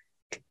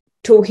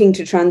talking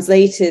to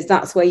translators,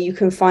 that's where you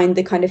can find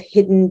the kind of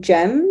hidden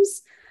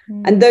gems.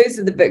 And those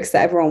are the books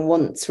that everyone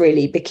wants,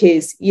 really,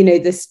 because, you know,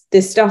 this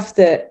stuff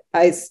that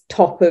is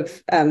top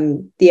of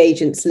the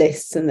agents'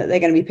 lists and that they're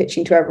going to be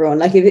pitching to everyone,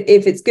 like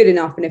if it's good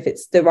enough and if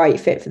it's the right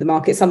fit for the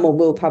market, someone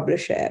will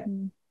publish it.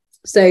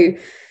 So,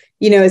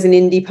 you know, as an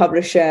indie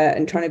publisher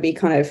and trying to be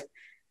kind of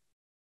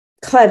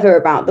clever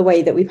about the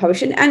way that we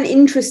publish and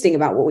interesting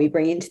about what we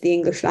bring into the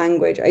English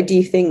language, I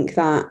do think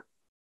that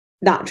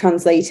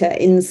translator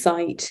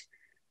insight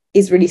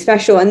is really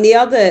special. And the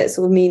other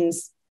sort of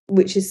means,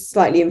 which is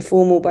slightly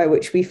informal, by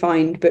which we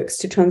find books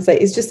to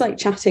translate, is just like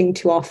chatting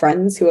to our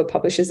friends who are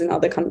publishers in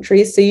other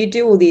countries. So you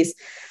do all these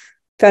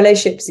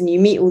fellowships and you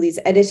meet all these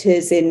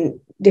editors in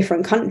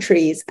different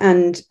countries,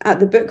 and at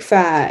the book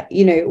fair,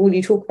 you know, all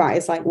you talk about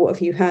is like, what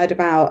have you heard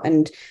about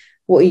and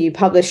what are you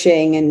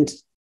publishing? And,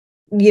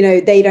 you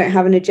know, they don't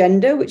have an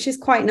agenda, which is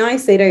quite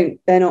nice. They're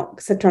not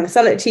trying to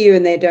sell it to you,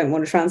 and they don't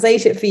want to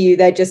translate it for you.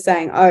 They're just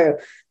saying, oh,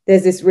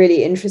 there's this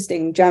really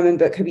interesting German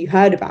book, have you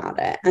heard about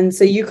it? And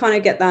so you kind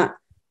of get that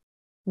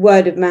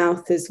word of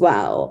mouth as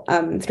well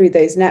through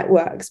those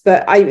networks.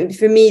 But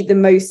for me, the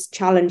most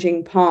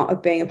challenging part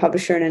of being a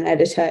publisher and an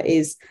editor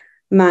is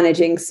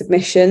managing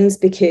submissions,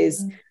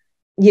 because,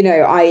 you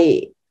know,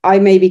 I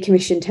maybe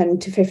commission 10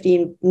 to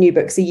 15 new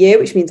books a year,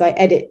 which means I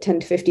edit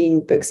 10 to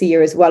 15 books a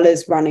year as well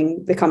as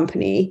running the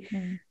company.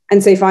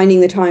 And so finding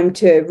the time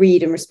to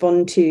read and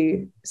respond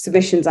to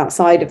submissions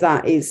outside of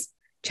that is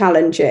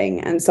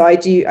challenging. And so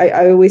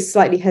I always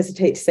slightly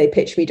hesitate to say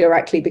pitch me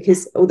directly,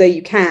 because although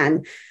you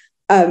can,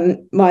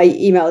 my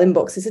email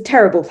inbox is a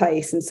terrible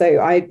place, and so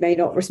I may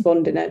not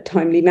respond in a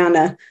timely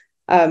manner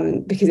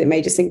because it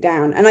may just sink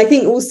down. And I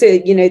think also,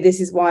 you know, this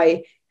is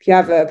why if you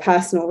have a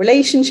personal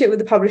relationship with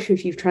the publisher,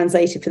 if you've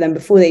translated for them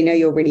before, they know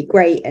you're really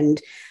great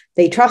and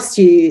they trust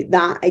you,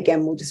 that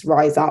again will just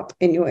rise up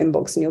in your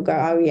inbox and you'll go,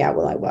 oh yeah,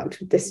 well, I worked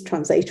with this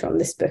translator on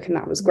this book and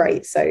that was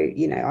great, so,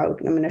 you know, I'm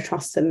going to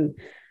trust them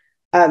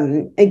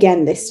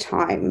again this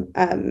time.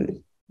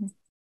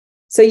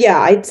 So yeah,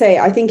 I'd say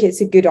I think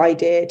it's a good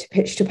idea to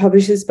pitch to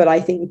publishers, but I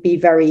think be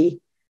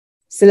very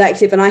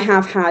selective. And I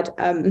have had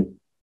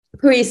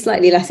probably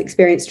slightly less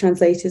experienced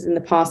translators in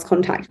the past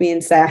contact me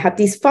and say, I have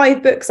these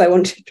 5 books I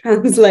want to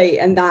translate,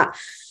 and that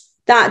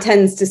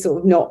tends to sort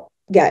of not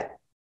get,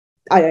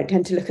 I don't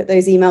tend to look at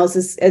those emails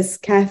as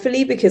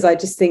carefully, because I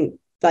just think,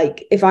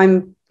 like, if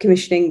I'm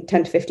commissioning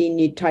 10 to 15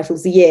 new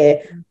titles a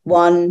year,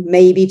 1,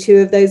 maybe 2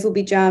 of those will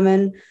be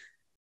German.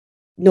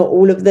 Not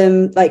all of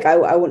them. Like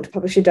I want to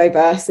publish a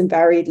diverse and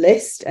varied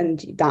list,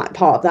 and that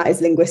part of that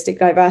is linguistic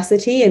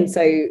diversity. And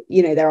so,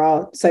 you know, there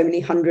are so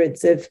many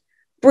hundreds of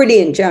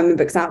brilliant German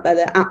books out there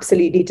that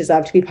absolutely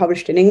deserve to be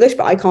published in English,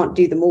 but I can't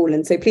do them all.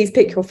 And so please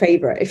pick your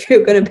favorite if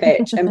you're going to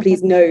pitch, and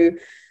please know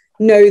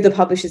the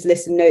publisher's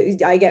list.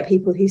 And I get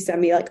people who send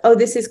me like, oh,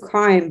 this is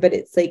crime, but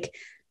it's like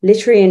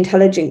literary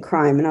intelligent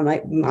crime. And I'm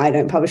like, I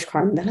don't publish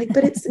crime. And they're like,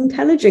 but it's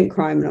intelligent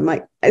crime. And I'm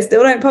like, I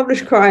still don't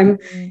publish crime.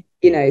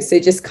 You know, so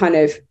just kind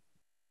of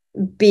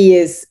be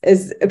as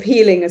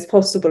appealing as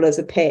possible as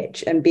a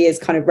pitch, and be as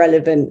kind of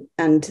relevant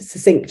and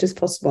succinct as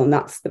possible. And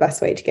that's the best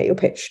way to get your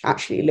pitch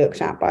actually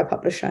looked at by a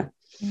publisher.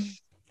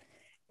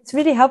 It's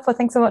really helpful.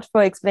 Thanks so much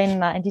for explaining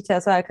that in detail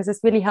as well, because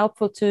it's really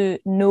helpful to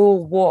know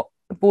what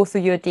both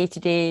of your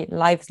day-to-day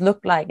lives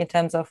look like in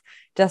terms of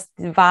just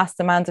the vast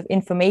amounts of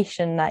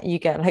information that you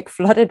get like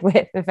flooded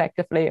with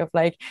effectively, of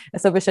like a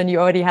submission. You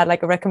already had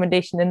like a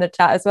recommendation in the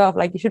chat as well of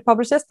like, you should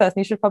publish this person,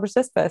 you should publish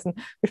this person,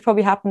 which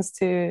probably happens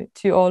to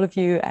all of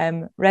you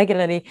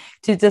regularly.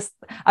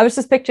 I was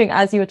just picturing,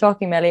 as you were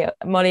talking,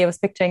 Molly, I was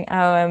picturing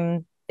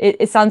how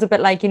it sounds a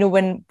bit like, you know,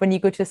 when you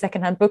go to a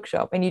secondhand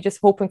bookshop and you're just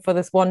hoping for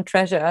this one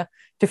treasure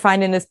to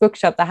find in this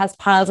bookshop that has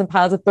piles and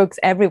piles of books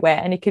everywhere,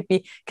 and it could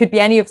be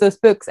any of those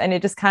books, and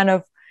it just kind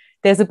of,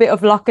 there's a bit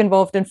of luck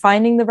involved in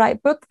finding the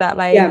right book that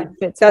like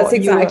fits. That's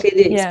exactly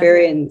the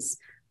experience,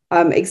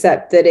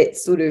 except that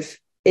it's sort of,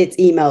 it's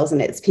emails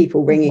and it's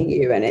people ringing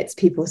you and it's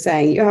people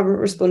saying you haven't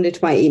responded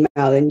to my email,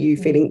 and you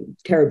feeling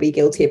terribly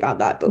guilty about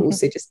that, but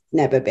also just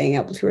never being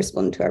able to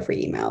respond to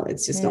every email.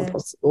 It's just not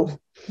possible.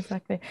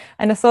 Exactly.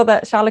 And I saw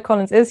that Charlotte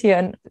Collins is here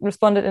and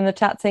responded in the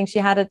chat saying she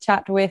had a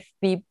chat with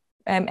the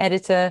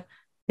editor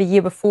the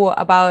year before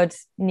about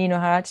Nino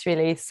Harach,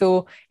 really.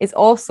 So it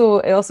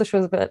also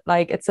shows a bit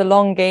like it's a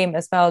long game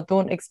as well.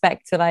 Don't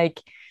expect to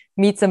like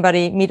meet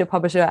a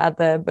publisher at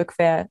the book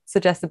fair,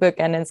 suggest a book,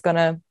 and it's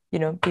gonna, you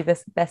know, be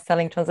this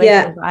best-selling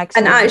translation. Yeah,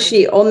 and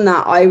actually on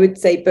that, I would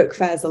say book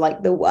fairs are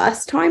like the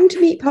worst time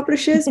to meet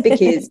publishers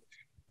because,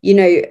 you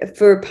know,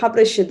 for a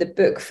publisher, the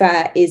book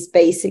fair is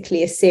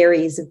basically a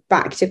series of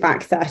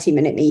back-to-back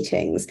 30-minute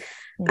meetings.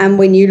 And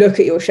when you look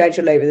at your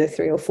schedule over the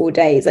 3 or 4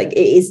 days, like it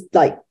is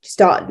like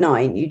start at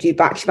 9, you do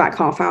back-to-back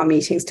half-hour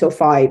meetings till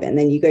 5, and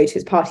then you go to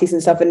his parties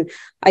and stuff. And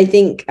I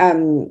think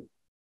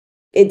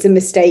it's a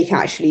mistake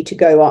actually to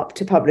go up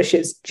to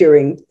publishers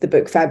during the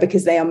book fair,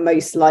 because they are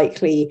most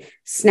likely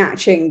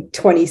snatching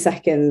 20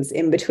 seconds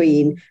in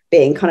between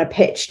being kind of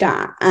pitched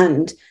at,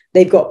 and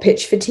they've got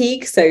pitch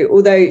fatigue. So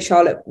although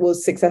Charlotte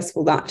was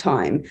successful that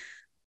time,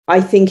 I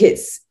think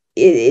it's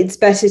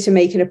better to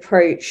make an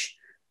approach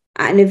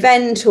at an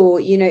event, or,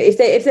 you know, if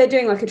they're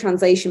doing like a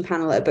translation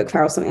panel at a book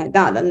fair or something like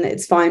that, then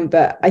it's fine.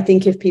 But I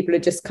think if people are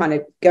just kind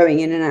of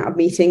going in and out of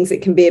meetings,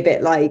 it can be a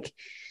bit like,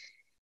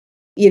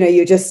 you know,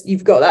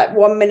 you've got that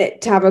 1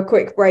 minute to have a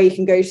quick break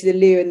and go to the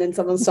loo, and then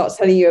someone starts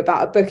telling you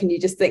about a book and you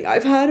just think,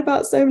 I've heard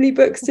about so many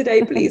books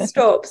today, please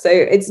stop. So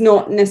it's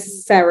not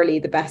necessarily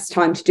the best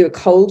time to do a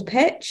cold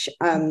pitch.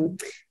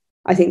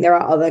 I think there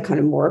are other kind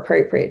of more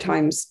appropriate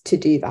times to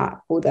do that,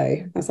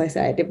 although, as I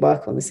say, I did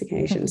work on this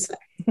occasion, so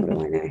what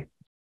do I know?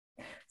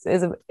 So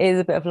it is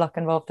a bit of luck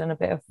involved and a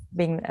bit of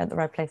being at the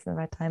right place at the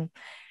right time.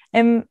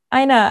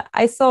 Aina,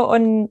 I saw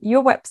on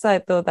your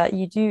website though that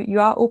you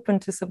are open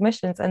to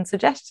submissions and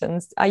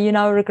suggestions. Are you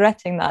now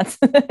regretting that?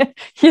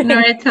 No,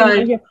 at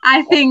all.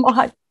 I think.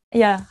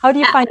 How do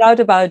you find out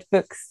about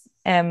books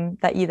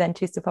that you then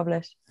choose to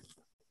publish?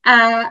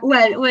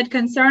 Well, what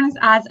concerns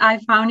us, I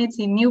found it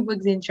in New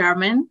Books in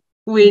German,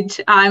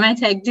 which I might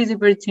take this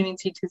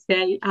opportunity to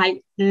say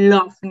I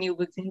love New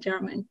Books in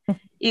German.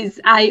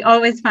 I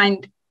always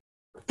find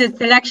the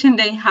selection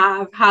they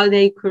have, how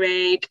they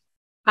create.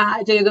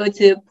 They go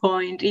to the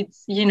point.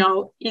 It's, you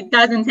know, it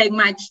doesn't take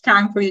much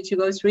time for you to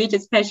go through it,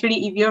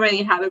 especially if you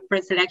already have a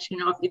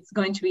pre-selection of it's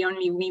going to be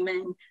only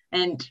women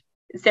and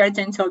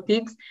certain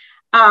topics.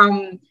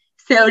 So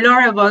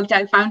Laura Vogt,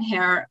 I found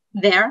her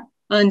there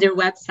on their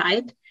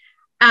website.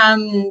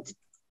 And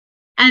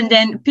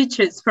then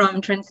pictures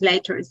from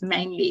translators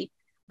mainly.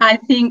 I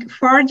think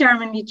for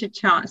German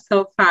literature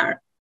so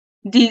far,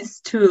 these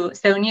two,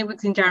 so New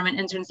Books in German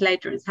and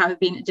Translators, have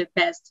been the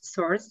best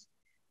source.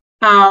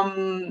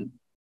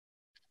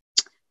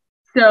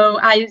 So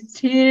I'm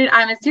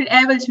still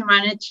able to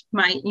manage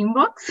my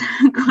inbox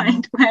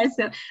quite well.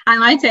 So I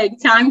might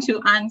take time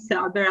to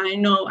answer, but I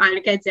know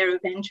I'll get there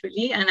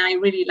eventually. And I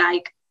really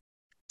like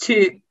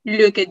to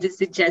look at the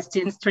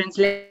suggestions.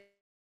 Translators,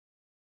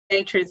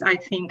 I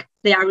think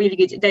they are really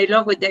good. They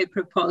love what they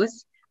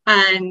propose.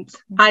 And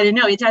I don't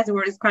know, it has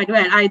worked quite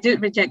well. I do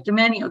reject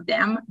many of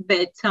them,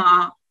 but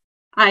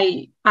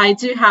I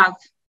do have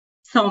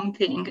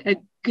a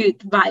good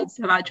vibes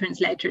about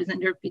translators and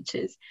their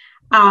pitches.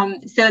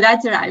 So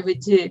that's what I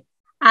would do.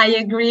 I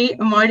agree.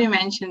 Molly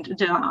mentioned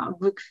the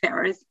book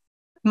fairs.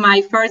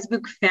 My first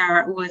book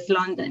fair was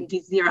London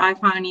this year. I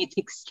found it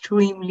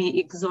extremely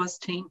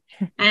exhausting.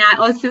 And I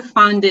also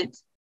found it,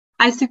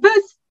 I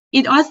suppose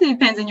it also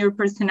depends on your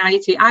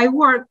personality. I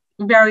work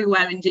very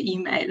well in the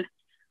email.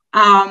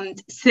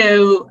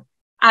 So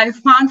I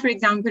found, for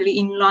example,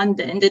 in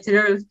London, that a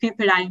lot of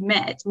people I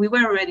met, we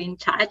were already in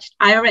touch.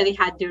 I already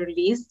had their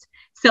list.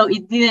 So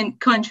it didn't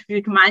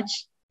contribute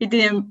much. It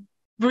didn't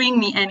bring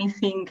me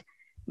anything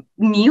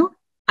new.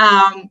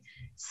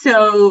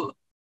 So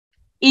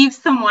if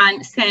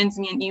someone sends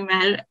me an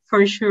email,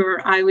 for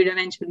sure, I will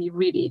eventually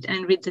read it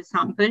and read the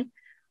sample.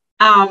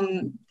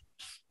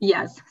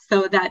 Yes,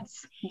 so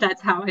that's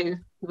how I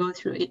go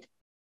through it.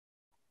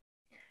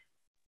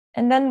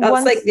 And then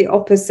that's like the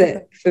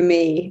opposite for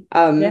me.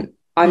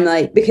 I'm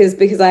like,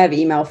 because I have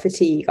email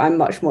fatigue, I'm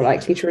much more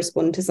likely to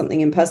respond to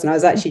something in person. I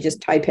was actually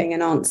just typing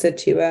an answer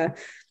to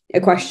a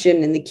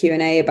question in the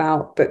Q&A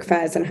about book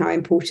fairs and how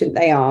important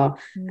they are,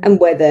 and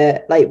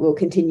whether like we'll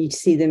continue to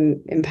see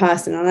them in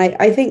person. And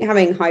I think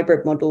having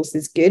hybrid models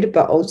is good,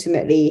 but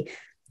ultimately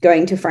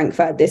going to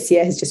Frankfurt this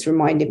year has just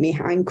reminded me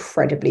how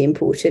incredibly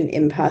important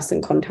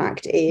in-person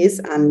contact is.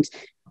 And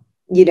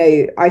you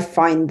know, I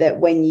find that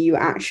when you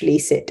actually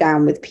sit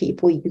down with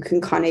people, you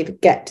can kind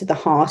of get to the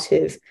heart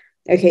of,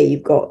 okay,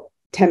 you've got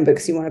 10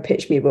 books you want to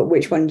pitch me, but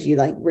which one do you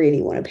like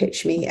really want to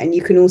pitch me? And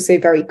you can also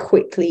very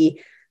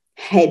quickly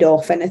head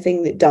off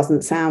anything that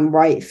doesn't sound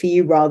right for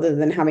you, rather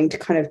than having to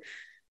kind of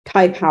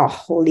type out a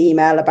whole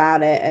email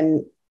about it.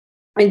 And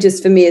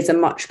just for me, it's a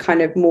much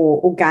kind of more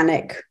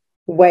organic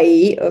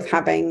way of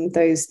having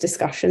those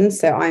discussions.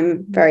 So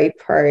I'm very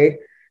pro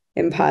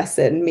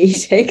in-person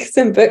meetings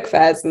and book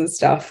fairs and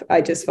stuff.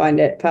 I just find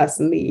it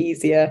personally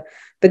easier.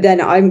 But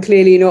then I'm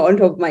clearly not on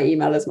top of my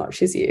email as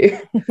much as you.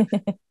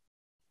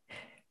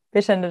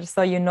 Bishan, I just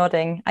saw you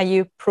nodding. Are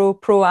you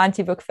pro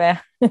anti-book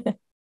fair?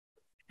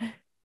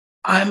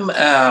 I'm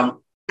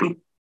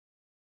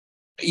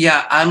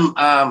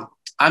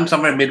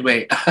somewhere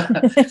midway.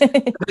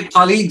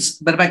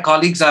 My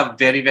colleagues are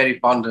very, very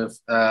fond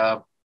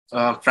of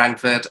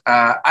Frankfurt.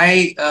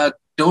 I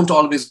don't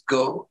always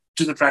go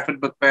to the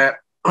Frankfurt Book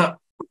Fair.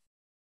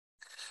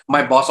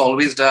 My boss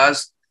always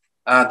does.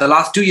 The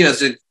last 2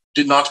 years it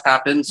did not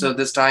happen, so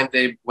this time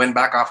they went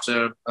back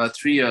after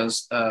 3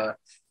 years,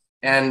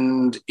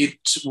 and it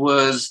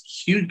was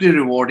hugely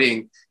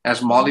rewarding,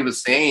 as Molly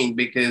was saying,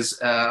 because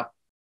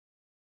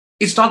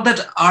it's not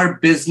that our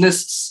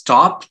business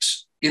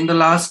stopped in the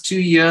last 2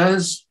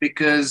 years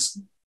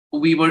because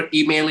we were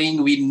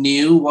emailing, we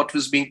knew what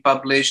was being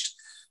published,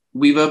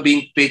 we were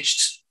being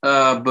pitched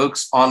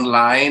books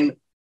online,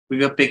 we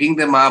were picking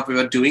them up, we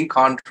were doing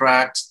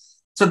contracts.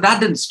 So that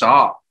didn't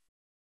stop.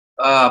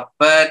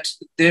 But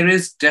there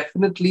is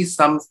definitely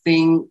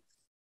something,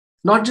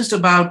 not just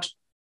about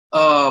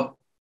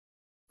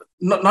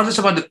not just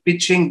about the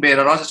pitching bit,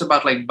 or not just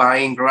about like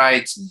buying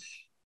rights,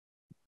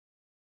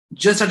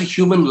 just at a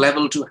human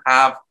level to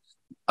have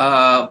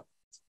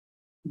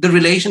the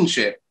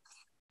relationship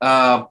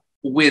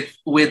with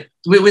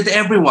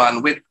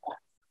everyone,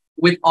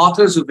 with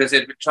authors who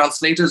visit, with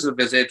translators who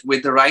visit,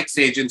 with the rights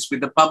agents,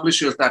 with the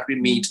publishers that we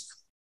meet,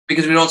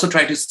 because we're also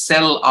trying to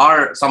sell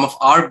some of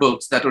our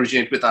books that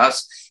originate with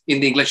us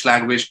in the English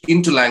language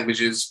into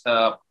languages,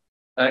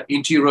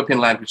 into European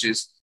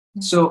languages.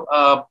 So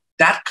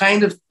that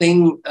kind of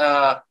thing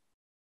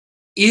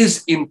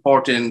is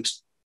important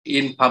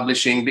in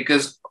publishing,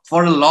 because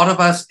for a lot of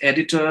us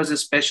editors,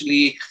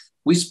 especially,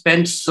 we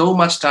spend so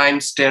much time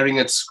staring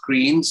at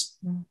screens.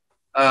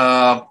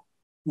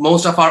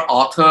 Most of our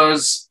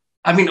authors,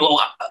 I mean,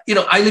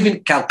 I live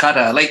in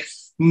Calcutta. Like,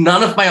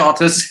 none of my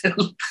authors,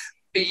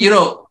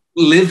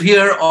 live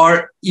here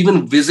or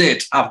even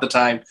visit half the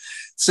time.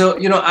 So,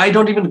 I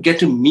don't even get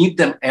to meet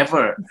them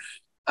ever.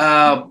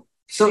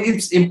 So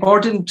it's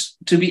important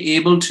to be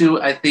able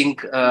to, I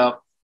think,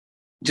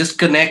 just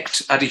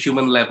connect at a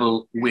human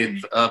level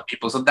with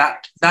people. So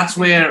that's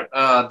where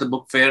the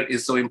book fair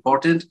is so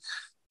important.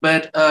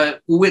 But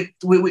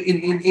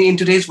in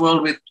today's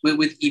world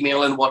with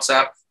email and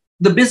WhatsApp,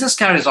 the business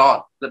carries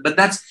on. But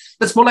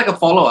that's more like a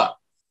follow-up.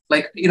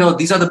 Like,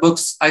 these are the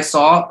books I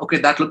saw. Okay,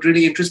 that looked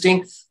really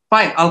interesting.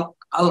 Fine,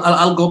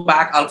 I'll go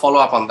back. I'll follow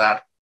up on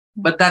that.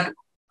 But that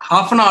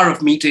half an hour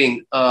of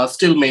meeting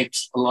still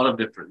makes a lot of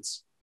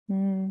difference.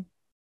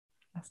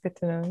 That's good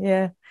to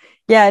know.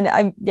 Yeah, and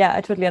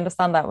I totally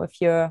understand that.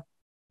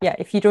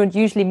 If you don't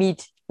usually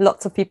meet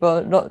lots of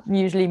people, not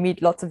usually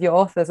meet lots of your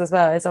authors as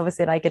well, it's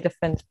obviously like a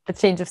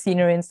change of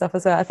scenery and stuff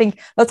as well. I think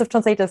lots of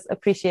translators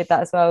appreciate that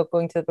as well,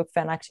 going to the book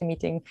fair and actually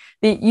meeting.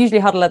 They usually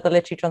huddle at the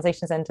Literary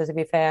Translation Centre, to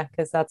be fair,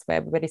 because that's where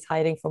everybody's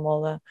hiding from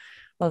all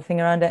the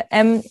thing around it.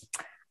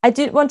 I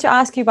did want to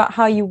ask you about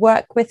how you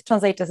work with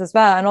translators as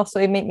well, and also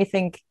it made me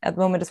think at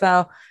the moment as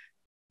well,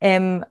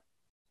 in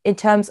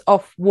terms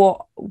of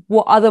what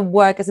other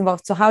work is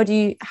involved. So how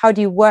do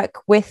you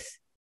work with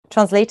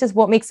translators?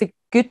 What makes a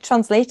good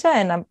translator?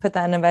 And I put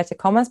that in inverted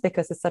commas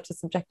because it's such a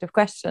subjective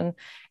question,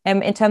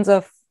 in terms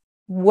of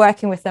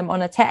working with them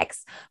on a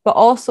text, but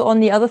also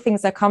on the other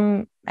things that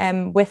come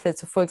with it.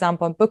 So for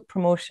example, on book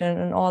promotion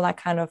and all that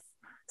kind of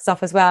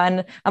stuff as well.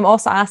 And I'm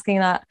also asking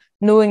that,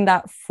 knowing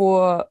that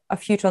for a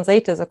few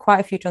translators, or quite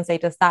a few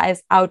translators, that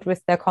is out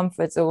with their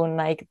comfort zone.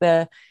 Like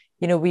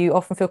we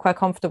often feel quite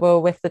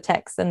comfortable with the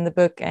text and the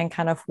book and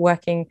kind of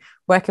working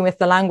with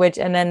the language,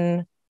 and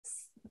then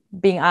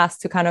being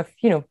asked to kind of,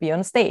 be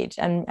on stage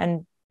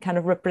and kind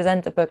of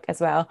represent the book as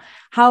well.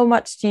 How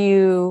much do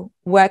you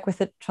work with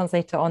a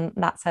translator on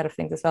that side of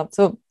things as well?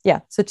 So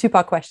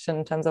two-part question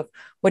in terms of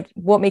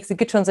what makes a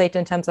good translator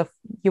in terms of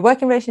your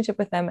working relationship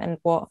with them, and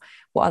what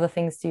other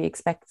things do you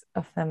expect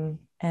of them?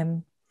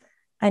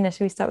 Aina,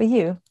 should we start with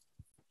you?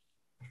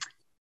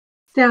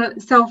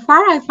 So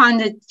far, I found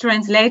that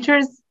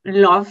translators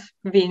love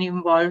being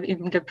involved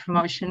in the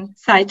promotion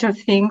side of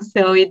things.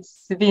 So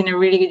it's been a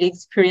really good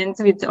experience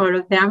with all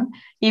of them.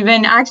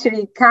 Even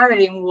actually,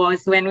 Caroline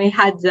was, when we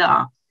had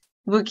the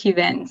book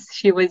events,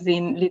 she was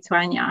in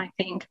Lithuania, I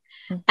think,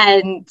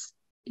 and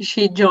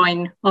she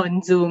joined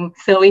on Zoom.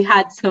 So we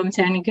had some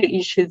technical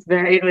issues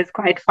where it was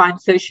quite fun.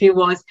 So there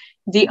was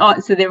the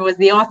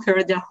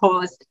author, the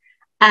host,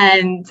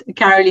 and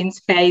Caroline's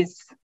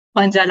face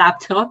on the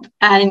laptop,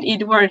 and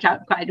it worked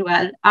out quite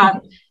well. I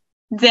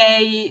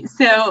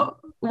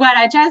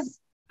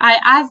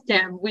asked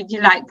them, would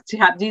you like to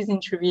have this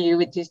interview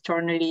with this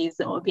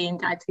journalist or be in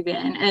touch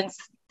again? And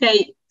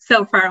they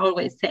so far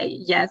always say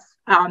yes.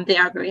 They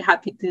are very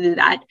happy to do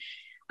that.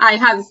 I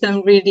have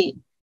some really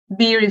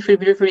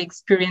beautiful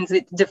experience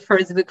with the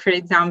first book, for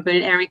example,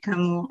 Erica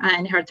Mu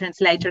and her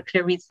translator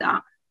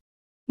Clarissa.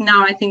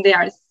 Now I think they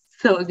are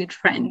so good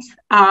friends.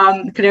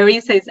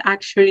 Clarissa is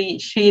actually,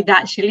 she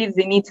lives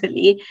in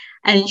Italy,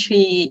 and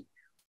she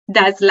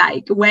does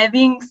like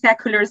wedding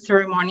secular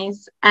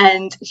ceremonies,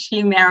 and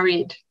she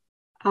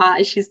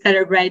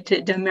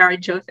celebrated the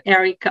marriage of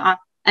Erica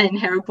and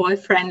her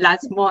boyfriend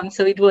last month.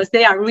 So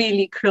they are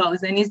really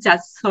close, and it's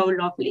just so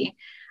lovely.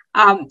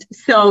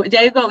 So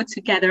they go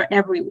together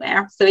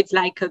everywhere. So it's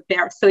like a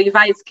pair. So if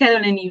I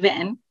schedule an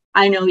event,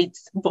 I know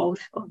it's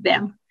both of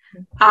them.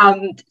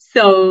 That's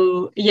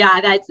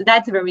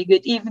very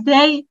good.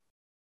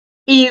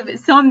 If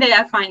someday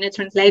I find a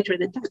translator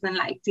that doesn't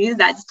like this,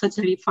 that's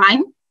totally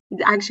fine.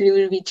 It actually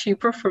will be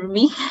cheaper for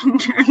me in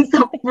terms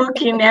of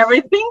booking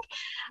everything.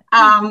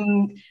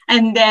 And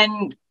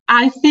then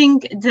I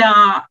think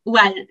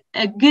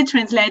a good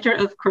translator,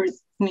 of course,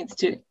 needs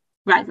to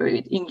write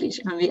very good English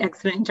and be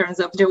excellent in terms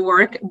of their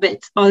work,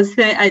 but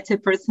also at a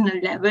personal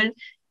level.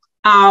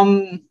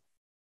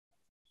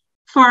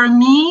 For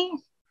me,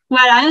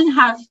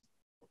 I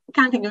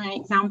can't think of any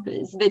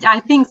examples, but I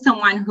think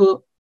someone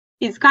who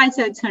is quite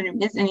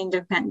autonomous and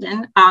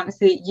independent.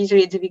 So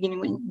usually at the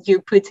beginning, when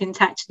you put in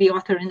touch the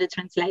author and the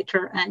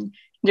translator, and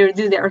they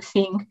do their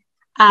thing,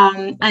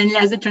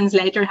 unless the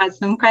translator has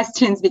some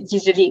questions that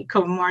usually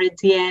come more at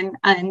the end,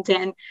 and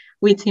then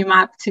we team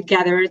up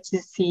together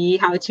to see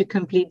how to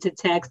complete the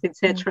text,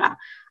 etc.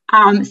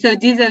 So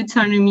this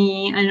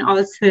autonomy and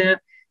also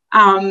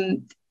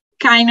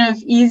kind of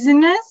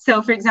easiness.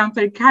 So for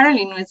example,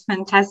 Caroline was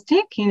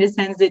fantastic in the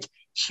sense that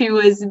she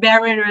was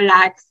very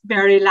relaxed,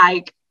 very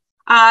like,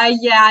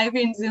 yeah, I've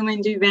been Zoom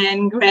and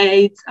event,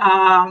 great.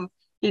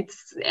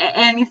 It's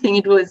anything,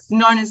 it was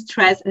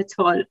non-stress at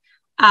all.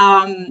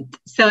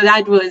 So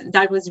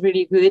that was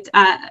really good.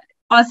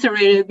 Also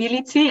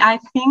reliability, I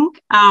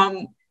think.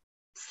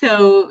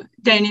 So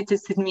they need to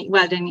submit,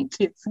 well,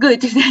 it's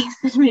good if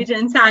they submit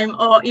in time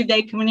or if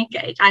they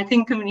communicate. I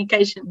think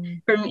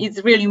communication for me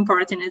is really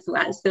important as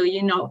well. So,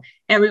 you know,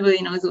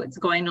 everybody knows what's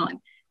going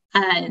on.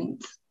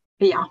 And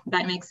yeah,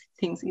 that makes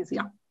things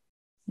easier.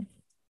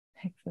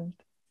 Excellent.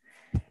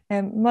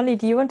 Molly,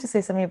 do you want to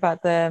say something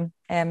about the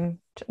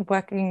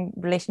working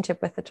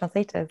relationship with the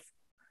translators?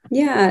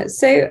 Yeah,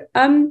 so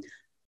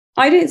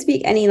I don't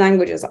speak any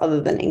languages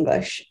other than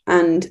English.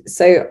 And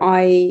so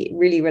I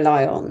really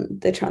rely on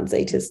the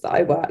translators that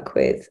I work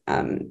with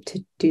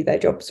to do their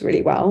jobs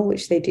really well,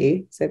 which they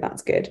do. So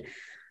that's good.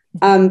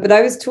 But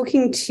I was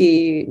talking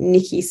to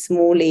Nikki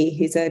Smalley,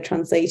 who's a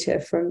translator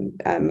from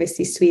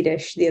mostly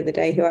Swedish the other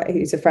day,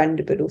 who's a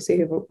friend, but also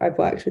who I've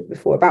worked with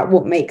before, about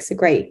what makes a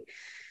great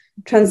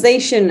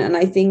translation. And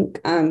I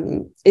think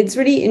it's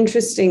really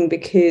interesting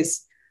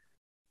because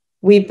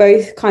we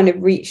both kind of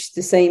reached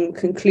the same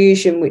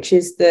conclusion, which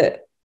is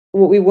that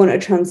what we want a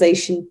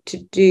translation to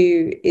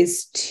do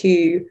is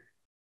to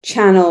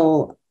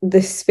channel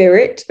the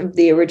spirit of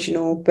the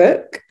original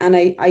book. And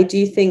I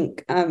do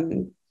think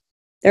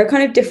there are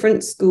kind of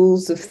different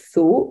schools of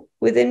thought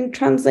within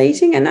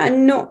translating,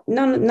 and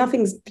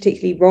nothing's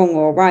particularly wrong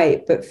or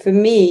right. But for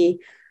me,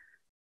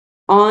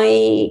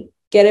 I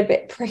get a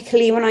bit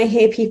prickly when I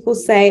hear people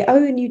say,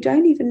 oh, and you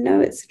don't even know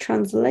it's a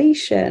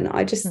translation.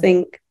 I just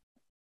think,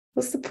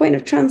 what's the point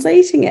of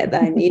translating it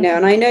then? You know,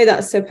 and I know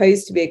that's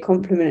supposed to be a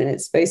compliment and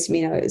it's supposed to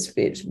mean, oh,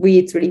 it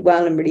reads really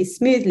well and really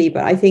smoothly,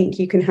 but I think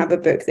you can have a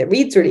book that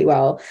reads really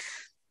well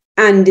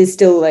and is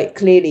still like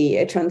clearly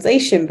a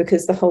translation,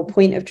 because the whole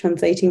point of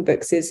translating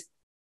books is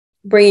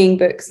bringing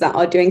books that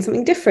are doing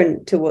something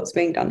different to what's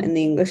being done in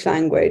the English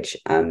language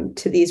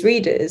to these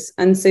readers.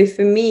 And so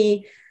for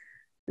me,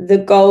 the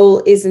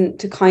goal isn't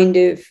to kind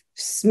of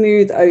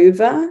smooth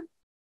over,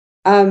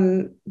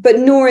 but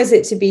nor is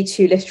it to be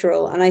too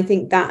literal. And I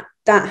think that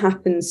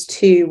happens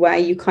too, where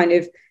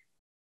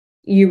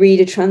you read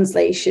a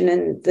translation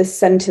and the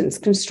sentence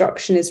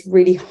construction is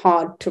really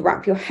hard to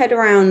wrap your head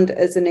around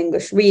as an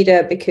English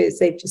reader because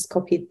they've just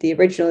copied the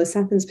original. This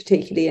happens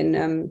particularly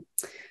in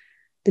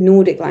the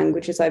Nordic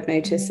languages. I've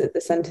noticed that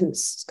the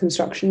sentence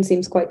construction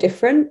seems quite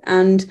different,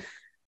 and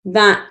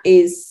that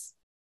is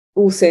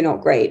also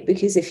not great,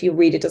 because if your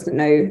reader doesn't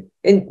know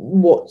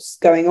what's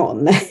going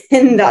on,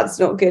 then that's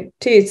not good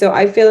too. So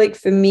I feel like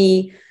for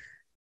me,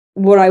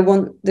 what I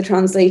want the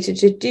translator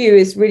to do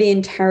is really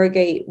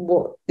interrogate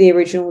what the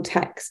original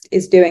text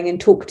is doing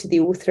and talk to the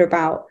author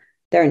about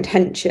their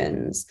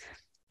intentions.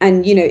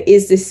 And, you know,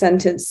 is this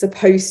sentence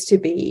supposed to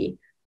be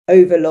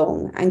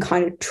overlong and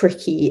kind of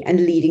tricky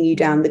and leading you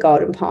down the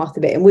garden path a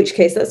bit? In which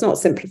case, let's not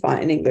simplify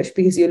it in English,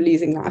 because you're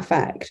losing that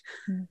effect.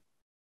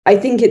 I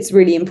think it's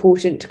really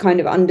important to kind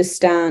of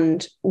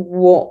understand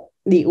what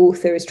the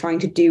author is trying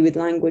to do with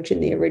language in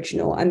the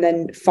original, and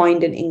then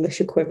find an English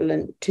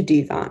equivalent to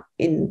do that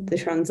in the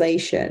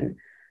translation.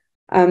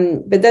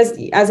 But there's,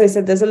 as I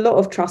said, there's a lot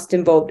of trust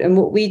involved. And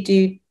what we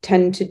do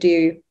tend to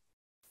do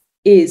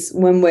is,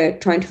 when we're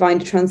trying to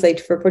find a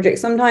translator for a project,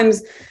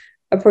 sometimes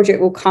a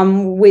project will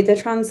come with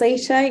a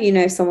translator. You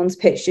know, someone's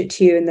pitched it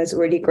to you and there's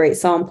already a great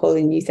sample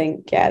and you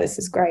think, yeah, this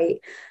is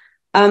great.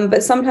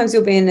 But sometimes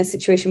you'll be in a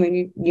situation where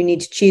you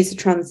need to choose a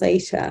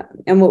translator.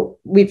 And what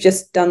we've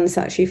just done this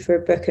actually for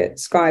a book at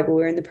Scribe,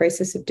 we're in the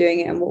process of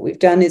doing it. And what we've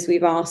done is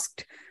we've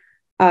asked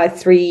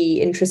 3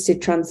 interested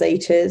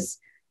translators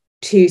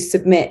to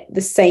submit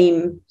the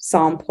same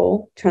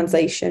sample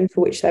translation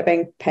for which they're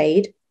being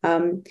paid.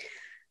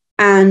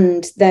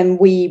 And then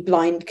we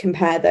blind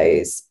compare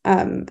those.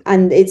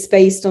 And it's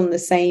based on the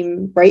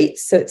same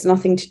rates. So it's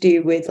nothing to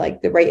do with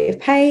like the rate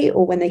of pay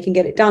or when they can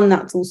get it done.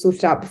 That's all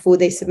sorted out before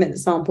they submit the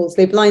samples.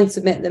 They blind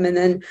submit them. And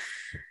then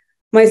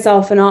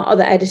myself and our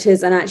other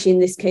editors, and actually in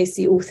this case,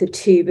 the author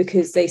too,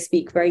 because they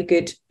speak very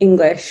good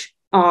English,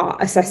 are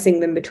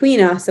assessing them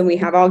between us. And we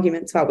have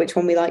arguments about which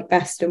one we like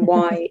best and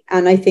why.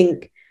 And I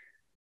think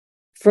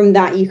from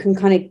that, you can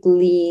kind of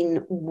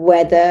glean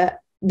whether,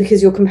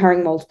 because you're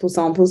comparing multiple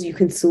samples, you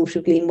can sort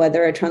of glean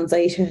whether a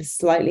translator has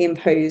slightly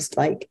imposed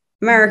like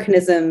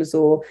Americanisms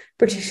or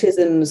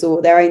Britishisms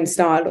or their own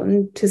style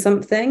onto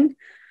something.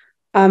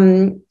 But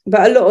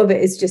a lot of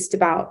it is just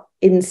about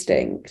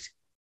instinct.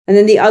 And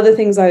then the other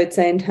things I would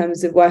say in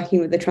terms of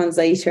working with the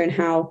translator and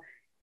how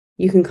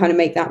you can kind of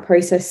make that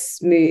process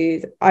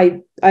smooth. I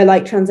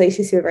like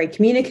translators who are very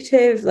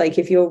communicative. Like,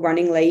 if you're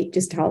running late,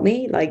 just tell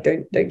me. Like,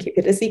 don't keep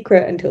it a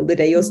secret until the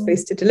day you're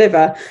supposed to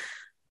deliver.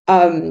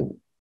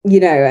 You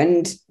know,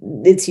 and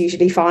it's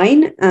usually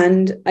fine.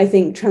 And I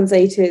think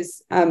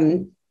translators,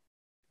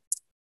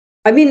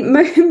 I mean,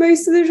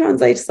 most of the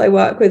translators I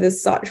work with are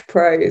such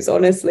pros,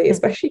 honestly,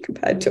 especially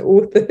compared to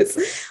authors.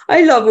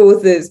 I love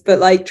authors, but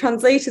like,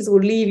 translators will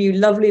leave you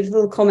lovely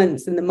little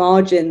comments in the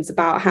margins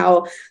about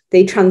how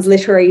they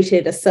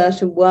transliterated a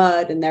certain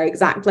word and their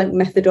exact like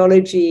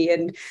methodology.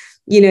 And,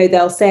 you know,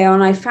 they'll say, oh,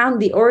 and I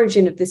found the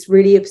origin of this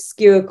really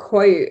obscure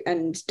quote,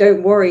 and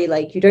don't worry,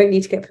 like, you don't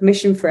need to get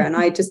permission for it. And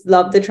I just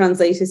love the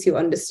translators who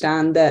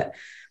understand that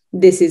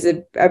this is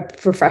a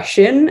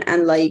profession,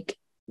 and like,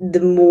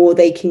 the more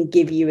they can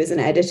give you as an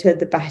editor,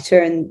 the better.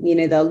 And, you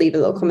know, they'll leave a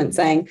little comment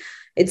saying,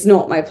 it's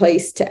not my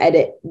place to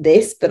edit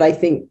this, but I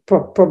think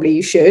probably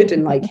you should.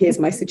 And like, here's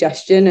my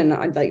suggestion. And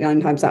I'd like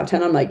 9 times out of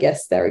 10, I'm like,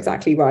 yes, they're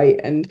exactly right.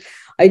 And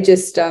I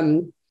just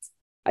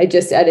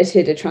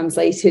edited a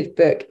translated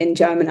book in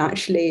German,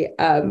 actually.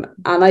 And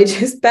I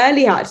just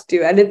barely had to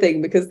do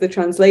anything because the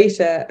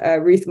translator,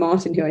 Ruth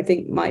Martin, who I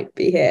think might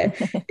be here,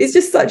 is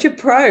just such a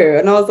pro.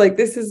 And I was like,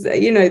 this is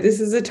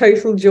a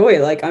total joy.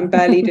 Like, I'm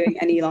barely doing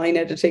any line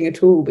editing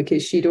at all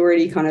because she'd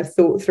already kind of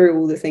thought through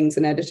all the things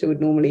an editor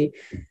would normally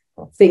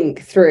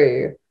think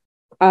through.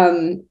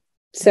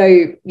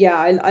 So yeah,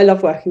 I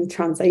love working with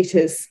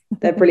translators.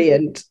 They're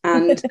brilliant.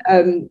 And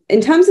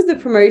in terms of the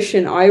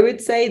promotion, I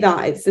would say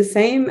that it's the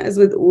same as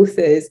with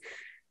authors.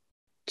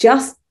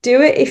 Just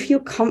do it if you're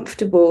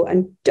comfortable,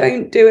 and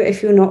don't do it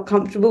if you're not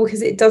comfortable,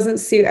 because it doesn't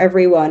suit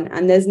everyone.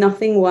 And there's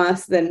nothing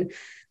worse than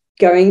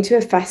going to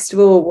a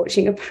festival or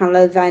watching a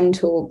panel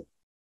event or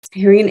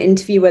hearing an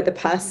interview where the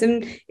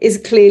person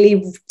is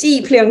clearly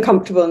deeply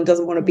uncomfortable and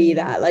doesn't want to be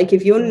there. Like,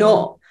 if you're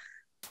not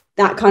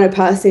that kind of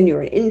person,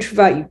 you're an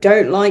introvert, you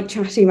don't like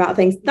chatting about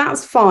things,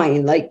 that's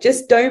fine. Like,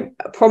 just don't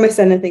promise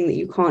anything that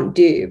you can't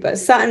do, but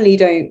certainly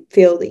don't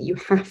feel that you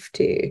have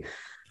to.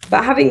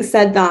 But having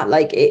said that,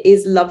 like, it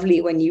is lovely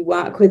when you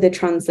work with a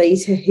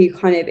translator who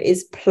kind of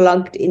is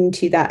plugged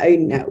into their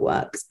own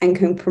networks and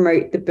can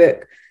promote the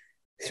book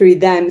through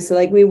them. So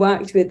like, we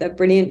worked with a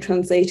brilliant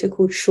translator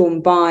called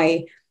Sean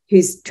Bai,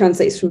 who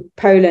translates from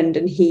Poland,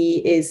 and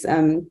he is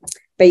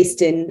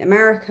based in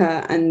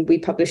America, and we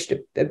published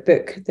a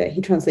book that he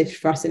translated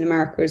for us in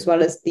America as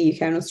well as the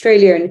UK and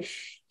Australia. And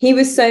he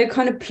was so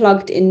kind of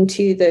plugged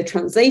into the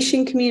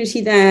translation community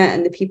there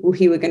and the people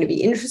who were going to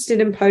be interested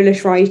in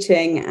Polish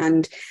writing.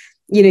 And,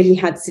 you know, he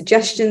had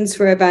suggestions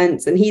for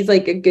events, and he's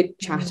like a good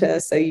chatter,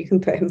 so you can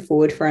put him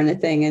forward for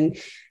anything. And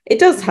it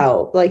does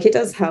help. Like, it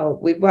does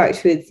help. We've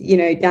worked with, you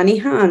know, Danny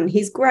Han.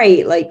 He's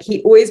great. Like,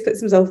 he always puts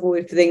himself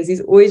forward for things.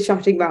 He's always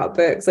chatting about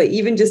books. Like,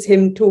 even just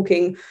him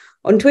talking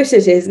on Twitter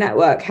to his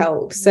network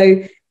helps.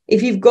 So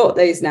if you've got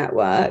those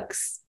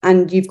networks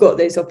and you've got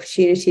those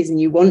opportunities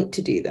and you want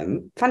to do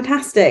them,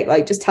 fantastic.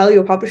 Like, just tell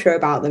your publisher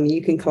about them.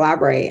 You can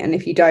collaborate. And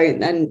if you don't,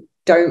 then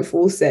don't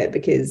force it,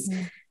 because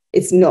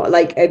it's not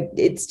like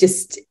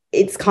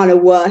it's kind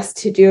of worse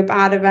to do a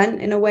bad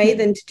event in a way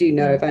than to do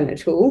no event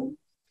at all.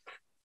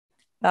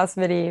 That's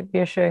really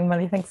reassuring,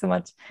 Molly. Thanks so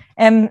much.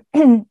 I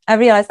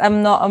realized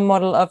I'm not a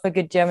model of a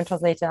good German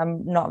translator.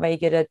 I'm not very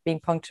good at being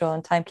punctual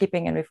and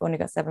timekeeping, and we've only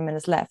got 7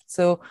 minutes left.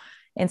 So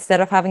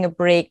instead of having a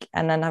break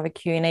and then have a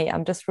Q&A,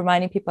 I'm just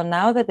reminding people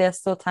now that there's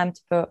still time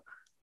to put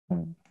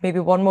maybe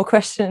one more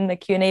question in the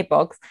Q&A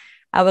box.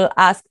 I will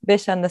ask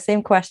Bishan the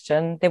same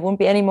question. There won't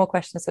be any more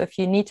questions. So if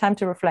you need time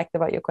to reflect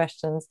about your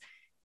questions,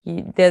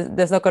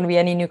 there's not going to be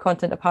any new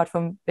content apart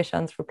from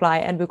Bishan's reply,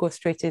 and we'll go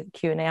straight to the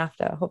Q&A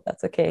after. I hope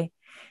that's okay.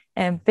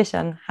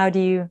 Bishan,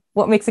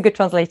 what makes a good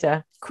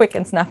translator? Quick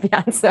and snappy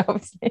answer,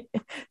 obviously.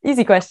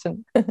 Easy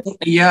question.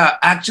 I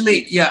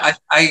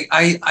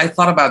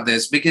thought about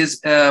this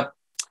because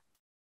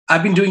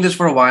I've been doing this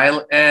for a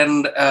while,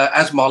 and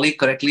as Molly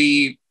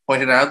correctly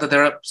pointed out, that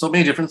there are so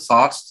many different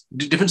thoughts,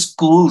 different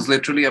schools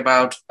literally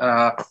about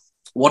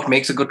what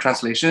makes a good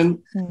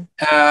translation.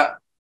 I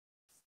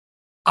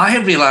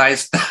have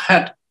realized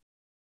that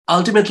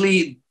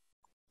ultimately,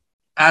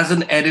 as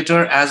an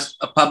editor, as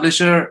a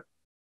publisher,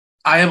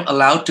 I am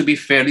allowed to be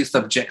fairly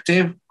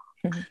subjective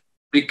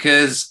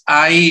because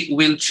I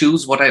will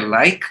choose what I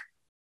like.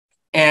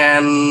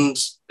 And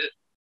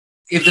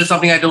if there's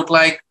something I don't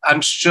like,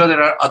 I'm sure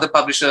there are other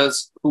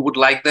publishers who would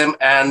like them,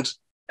 and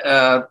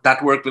that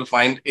work will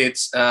find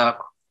its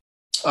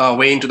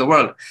way into the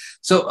world.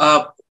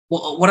 So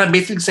what I'm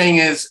basically saying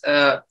is,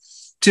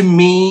 to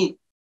me,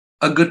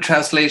 a good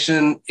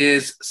translation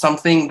is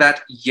something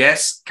that,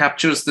 yes,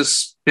 captures the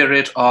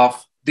spirit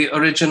of the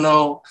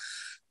original,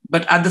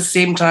 but at the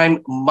same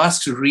time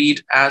must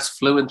read as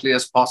fluently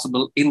as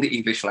possible in the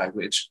English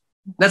language.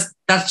 That's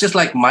just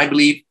like my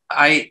belief.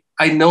 I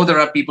know there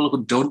are people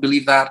who don't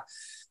believe that,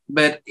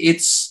 but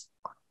it's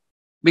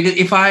because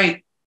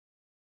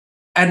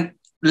and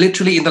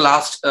literally in the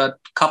last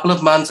couple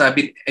of months, I've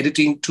been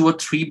editing 2 or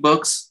 3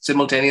 books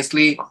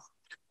simultaneously,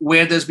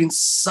 where there's been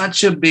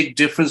such a big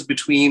difference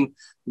between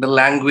the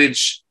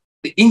language,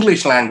 the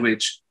English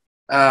language,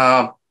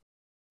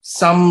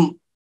 some,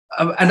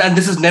 and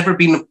this has never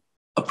been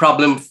a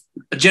problem,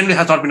 generally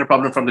has not been a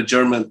problem from the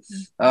German.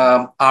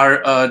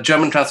 Our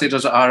German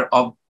translators are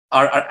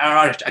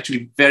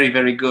actually very,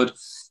 very good.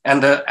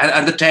 And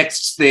the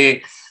texts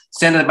they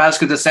send, and the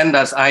manuscript they send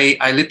us,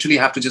 I literally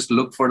have to just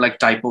look for like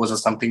typos or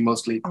something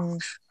mostly.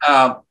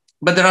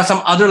 But there are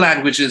some other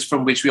languages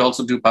from which we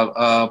also do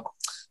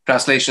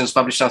translations,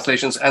 published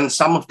translations, and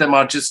some of them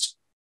are just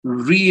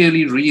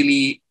really,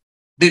 really,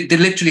 they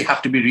literally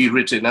have to be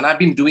rewritten. And I've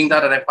been doing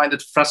that, and I find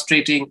it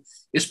frustrating,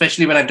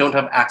 especially when I don't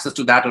have access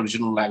to that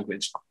original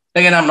language.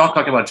 Again, I'm not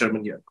talking about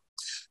German here.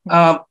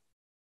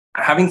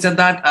 Having said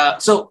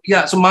that, so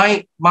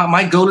my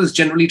goal is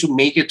generally to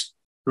make it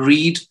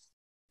read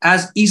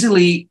as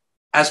easily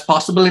as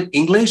possible in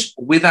English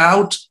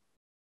without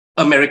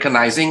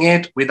Americanizing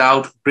it,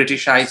 without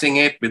Britishizing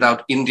it,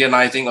 without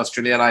Indianizing,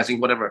 Australianizing,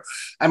 whatever.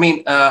 I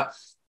mean,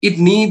 it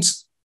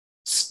needs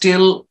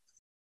still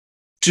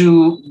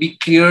to be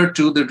clear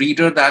to the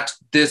reader that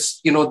this,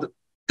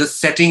 the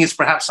setting is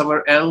perhaps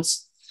somewhere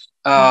else.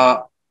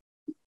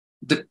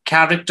 The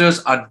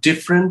characters are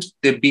different.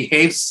 They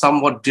behave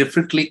somewhat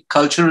differently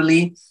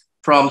culturally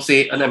from,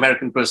 say, an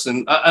American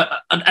person,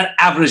 an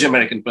average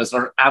American person,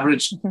 or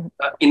average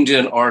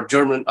Indian or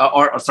German,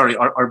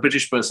 or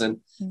British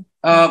person.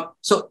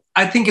 So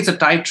I think it's a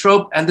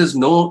tightrope, and there's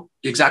no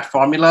exact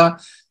formula.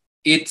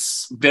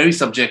 It's very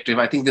subjective.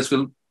 I think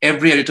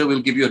every editor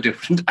will give you a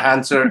different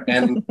answer,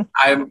 and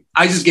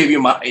I just gave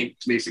you mine,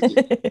 basically.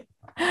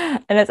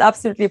 And it's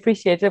absolutely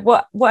appreciated.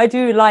 What I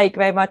do like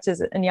very much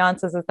in your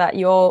answers is that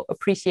you all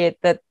appreciate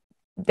that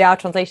there are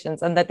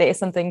translations and that there is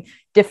something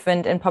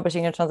different in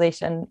publishing a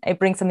translation. It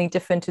brings something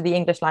different to the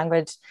English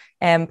language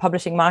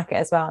publishing market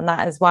as well. And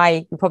that is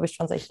why we publish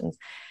translations.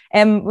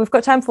 We've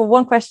got time for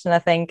one question, I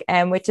think,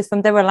 which is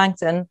from Deborah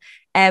Langton.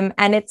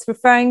 And it's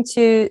referring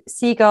to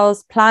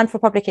Seagull's plan for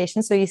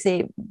publication. So you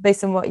see,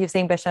 based on what you're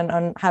saying, Bishan,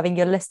 on having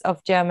your list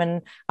of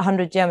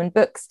 100 German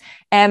books.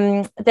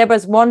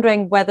 Deborah's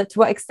wondering to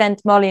what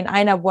extent Molly and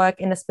Aina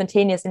work in a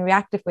spontaneous and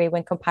reactive way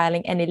when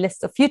compiling any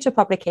list of future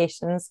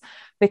publications,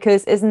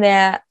 because isn't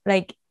there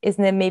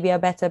maybe a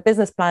better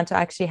business plan to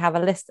actually have a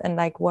list and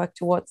work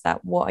towards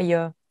that? What are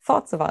your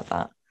thoughts about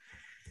that?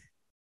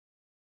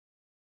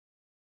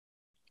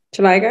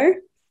 Shall I go?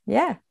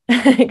 Yeah.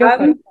 Go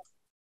for it.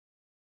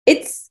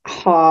 It's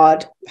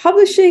hard.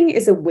 Publishing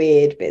is a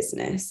weird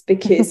business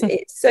because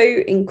it's so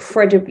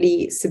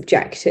incredibly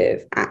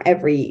subjective at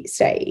every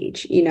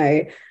stage.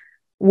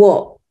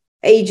 What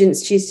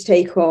agents choose to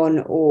take on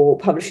or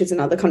publishers in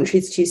other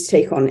countries choose to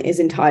take on is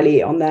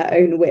entirely on their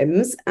own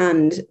whims.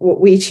 And what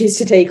we choose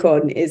to take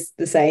on is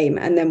the same.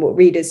 And then what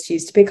readers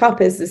choose to pick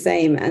up is the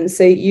same. And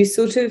so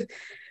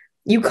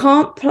you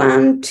can't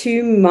plan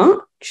too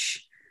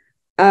much.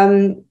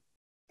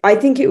 I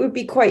think it would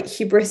be quite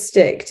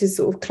hubristic to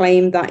sort of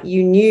claim that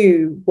you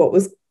knew what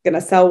was going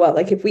to sell well.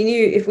 If we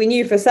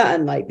knew for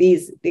certain,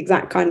 these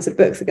exact kinds of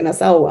books are going to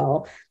sell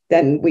well,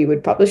 then we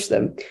would publish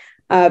them.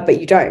 But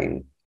you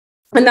don't.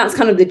 And that's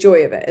kind of the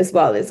joy of it as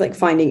well. It's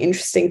finding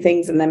interesting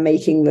things and then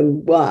making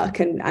them work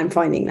and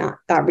finding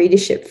that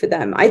readership for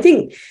them. I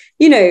think,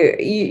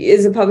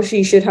 as a publisher,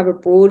 you should have a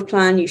broad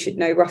plan. You should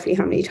know roughly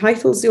how many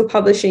titles you're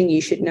publishing.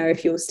 You should know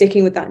if you're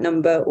sticking with that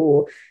number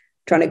or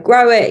trying to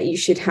grow it. You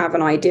should have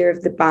an idea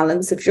of the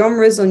balance of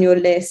genres on your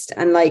list.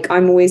 And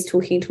I'm always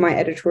talking to my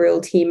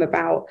editorial team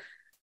about,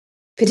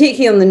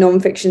 particularly on the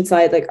nonfiction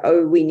side,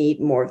 we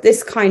need more of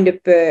this kind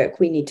of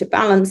book. We need to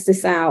balance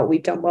this out.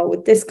 We've done well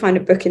with this kind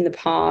of book in the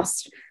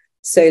past,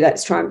 so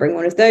let's try and bring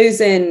one of those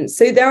in.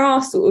 So there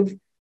are sort of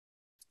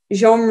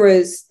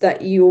genres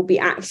that you will be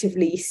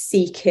actively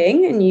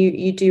seeking, and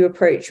you do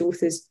approach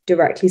authors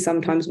directly,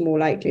 sometimes more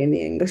likely in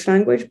the English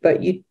language,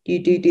 but you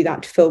do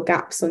that to fill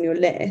gaps on your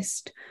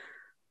list.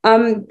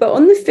 But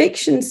on the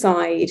fiction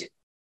side,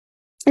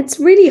 it's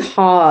really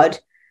hard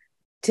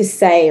to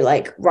say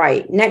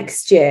right,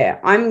 next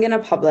year I'm going to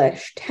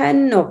publish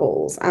 10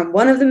 novels, and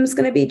one of them is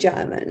going to be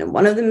German, and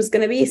one of them is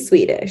going to be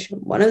Swedish,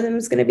 and one of them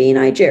is going to be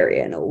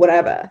Nigerian or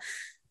whatever.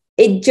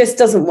 It just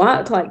doesn't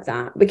work like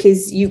that,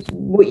 because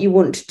what you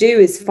want to do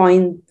is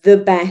find the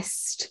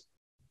best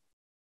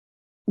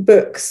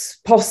books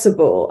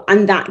possible,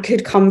 and that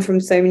could come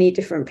from so many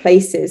different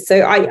places.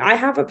 So I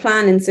have a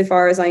plan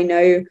insofar as I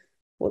know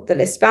what the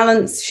list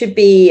balance should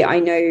be. I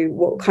know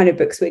what kind of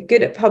books we're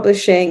good at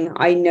publishing.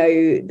 I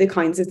know the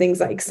kinds of things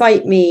that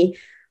excite me.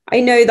 I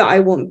know that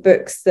I want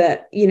books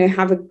that,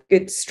 have a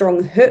good,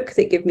 strong hook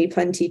that give me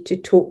plenty to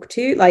talk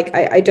to.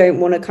 I don't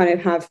want to kind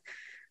of have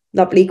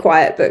lovely,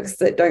 quiet books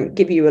that don't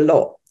give you a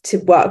lot to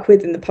work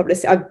with in the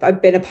publicity.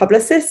 I've been a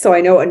publicist, so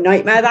I know what a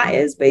nightmare that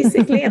is,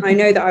 basically. And I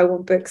know that I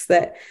want books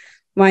that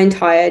my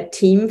entire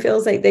team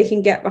feels like they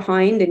can get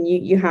behind. And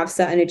you have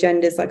certain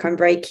agendas. I'm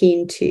very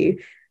keen to,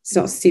 it's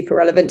not super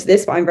relevant to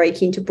this, but I'm very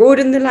keen to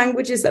broaden the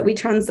languages that we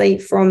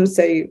translate from.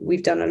 So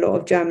we've done a lot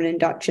of German and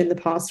Dutch in the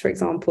past, for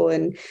example,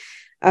 and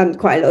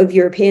quite a lot of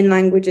European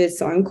languages.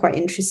 So I'm quite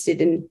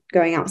interested in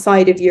going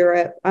outside of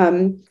Europe.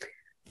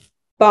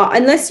 But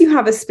unless you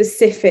have a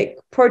specific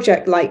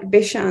project like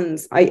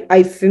Bishan's,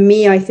 for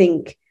me, I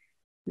think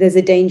there's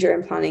a danger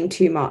in planning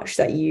too much,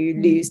 that you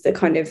lose the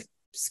kind of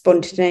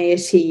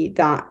spontaneity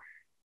that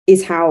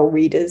is how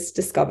readers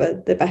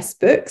discover the best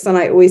books. And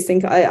I always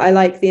think I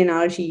like the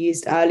analogy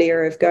used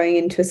earlier of going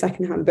into a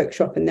secondhand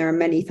bookshop and there are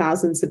many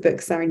thousands of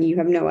books there and you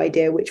have no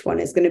idea which one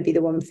is going to be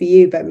the one for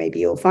you, but maybe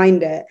you'll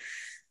find it.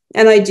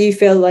 And I do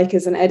feel like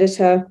as an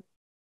editor,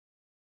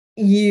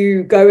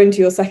 you go into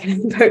your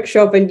secondhand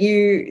bookshop and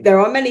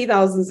there are many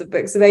thousands of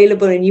books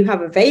available, and you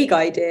have a vague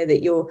idea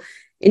that you're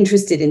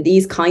interested in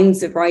these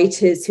kinds of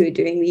writers who are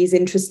doing these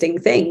interesting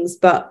things,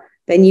 but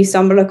then you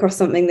stumble across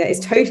something that is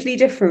totally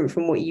different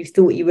from what you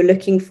thought you were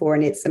looking for,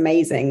 and it's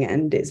amazing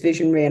and it's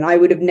visionary. And I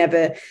would have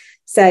never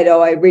said,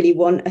 oh, I really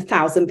want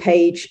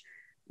 1,000-page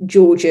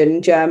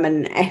Georgian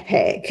German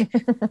epic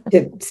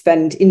to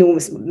spend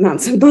enormous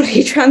amounts of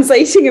money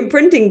translating and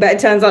printing, but it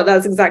turns out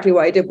that's exactly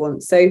what I did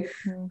want. So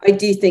I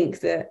do think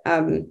that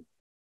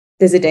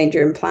there's a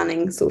danger in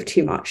planning sort of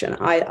too much, and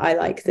I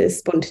like the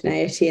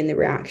spontaneity and the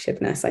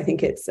reactiveness. I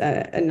think it's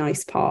a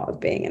nice part of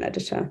being an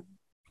editor.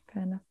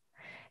 Fair enough.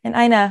 And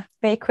Aina,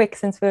 very quick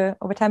since we're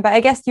over time, but I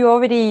guess you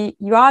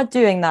are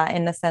doing that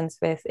in a sense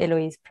with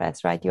Héloïse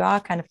Press, right? You are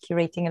kind of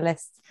curating a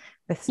list.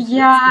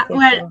 Yeah,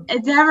 well,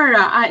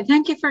 Deborah,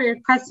 thank you for your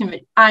question.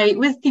 But I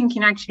was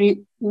thinking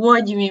actually,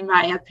 what do you mean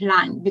by a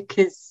plan?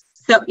 Because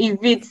so if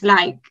it's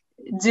like,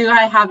 do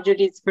I have the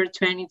list for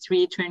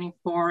 23,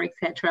 24,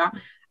 etc.?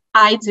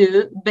 I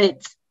do,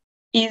 but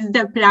is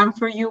the plan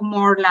for you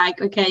more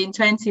like, okay, in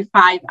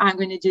 25, I'm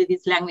going to do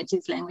this language,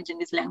 and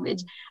this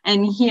language?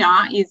 And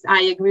here is,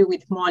 I agree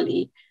with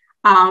Molly.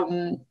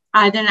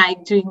 I don't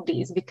like doing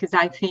this because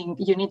I think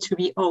you need to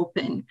be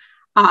open.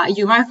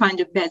 You might find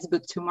the best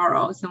book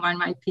tomorrow. Someone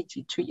might pitch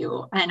it to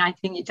you. And I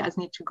think you just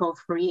need to go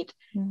for it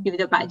if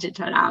the budget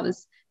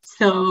allows.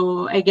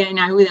 So again,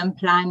 I wouldn't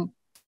plan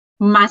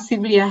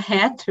massively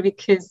ahead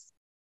because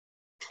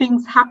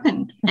things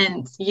happen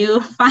and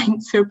you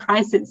find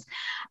surprises.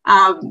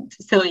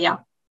 So yeah,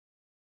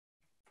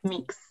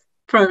 mix,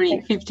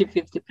 probably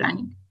 50-50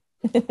 planning.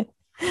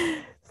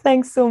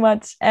 Thanks so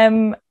much.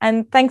 And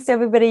thanks to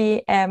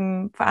everybody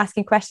for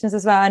asking questions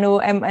as well. I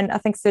know, and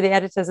thanks to the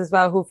editors as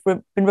well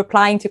who've been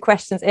replying to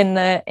questions in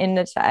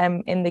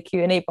the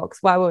Q&A box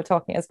while we were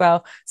talking as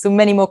well. So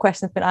many more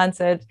questions been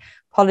answered.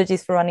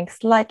 Apologies for running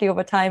slightly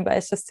over time, but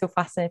it's just so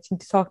fascinating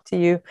to talk to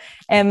you.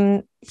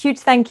 Huge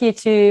thank you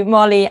to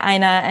Molly,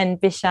 Aina and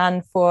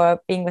Bishan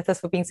for being with us,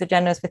 for being so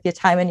generous with your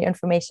time and your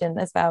information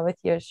as well, with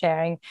your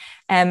sharing.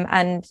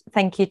 And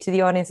thank you to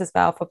the audience as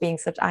well for being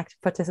such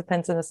active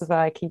participants in this as well.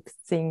 I keep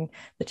seeing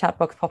the chat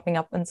box popping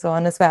up and so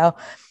on as well.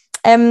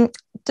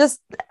 This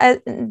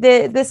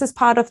is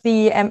part of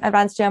the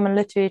Advanced German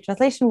Literary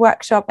Translation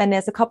Workshop, and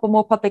there's a couple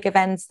more public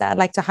events that I'd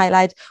like to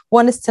highlight.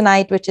 One is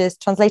tonight, which is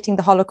Translating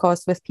the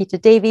Holocaust with Peter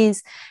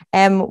Davies,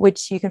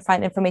 which you can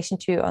find information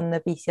to on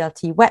the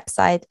BCLT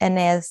website. And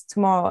there's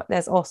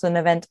also an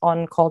event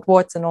on called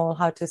Warts and All,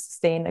 How to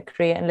Sustain a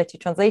Career in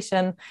Literary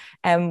Translation,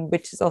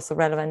 which is also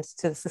relevant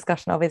to this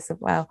discussion obviously as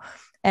well.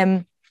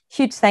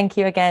 Huge thank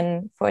you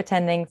again for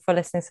attending, for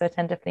listening so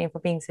attentively, and for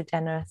being so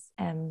generous.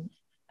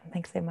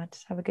 Thanks so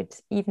much. Have a good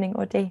evening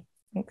or day.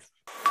 Thanks.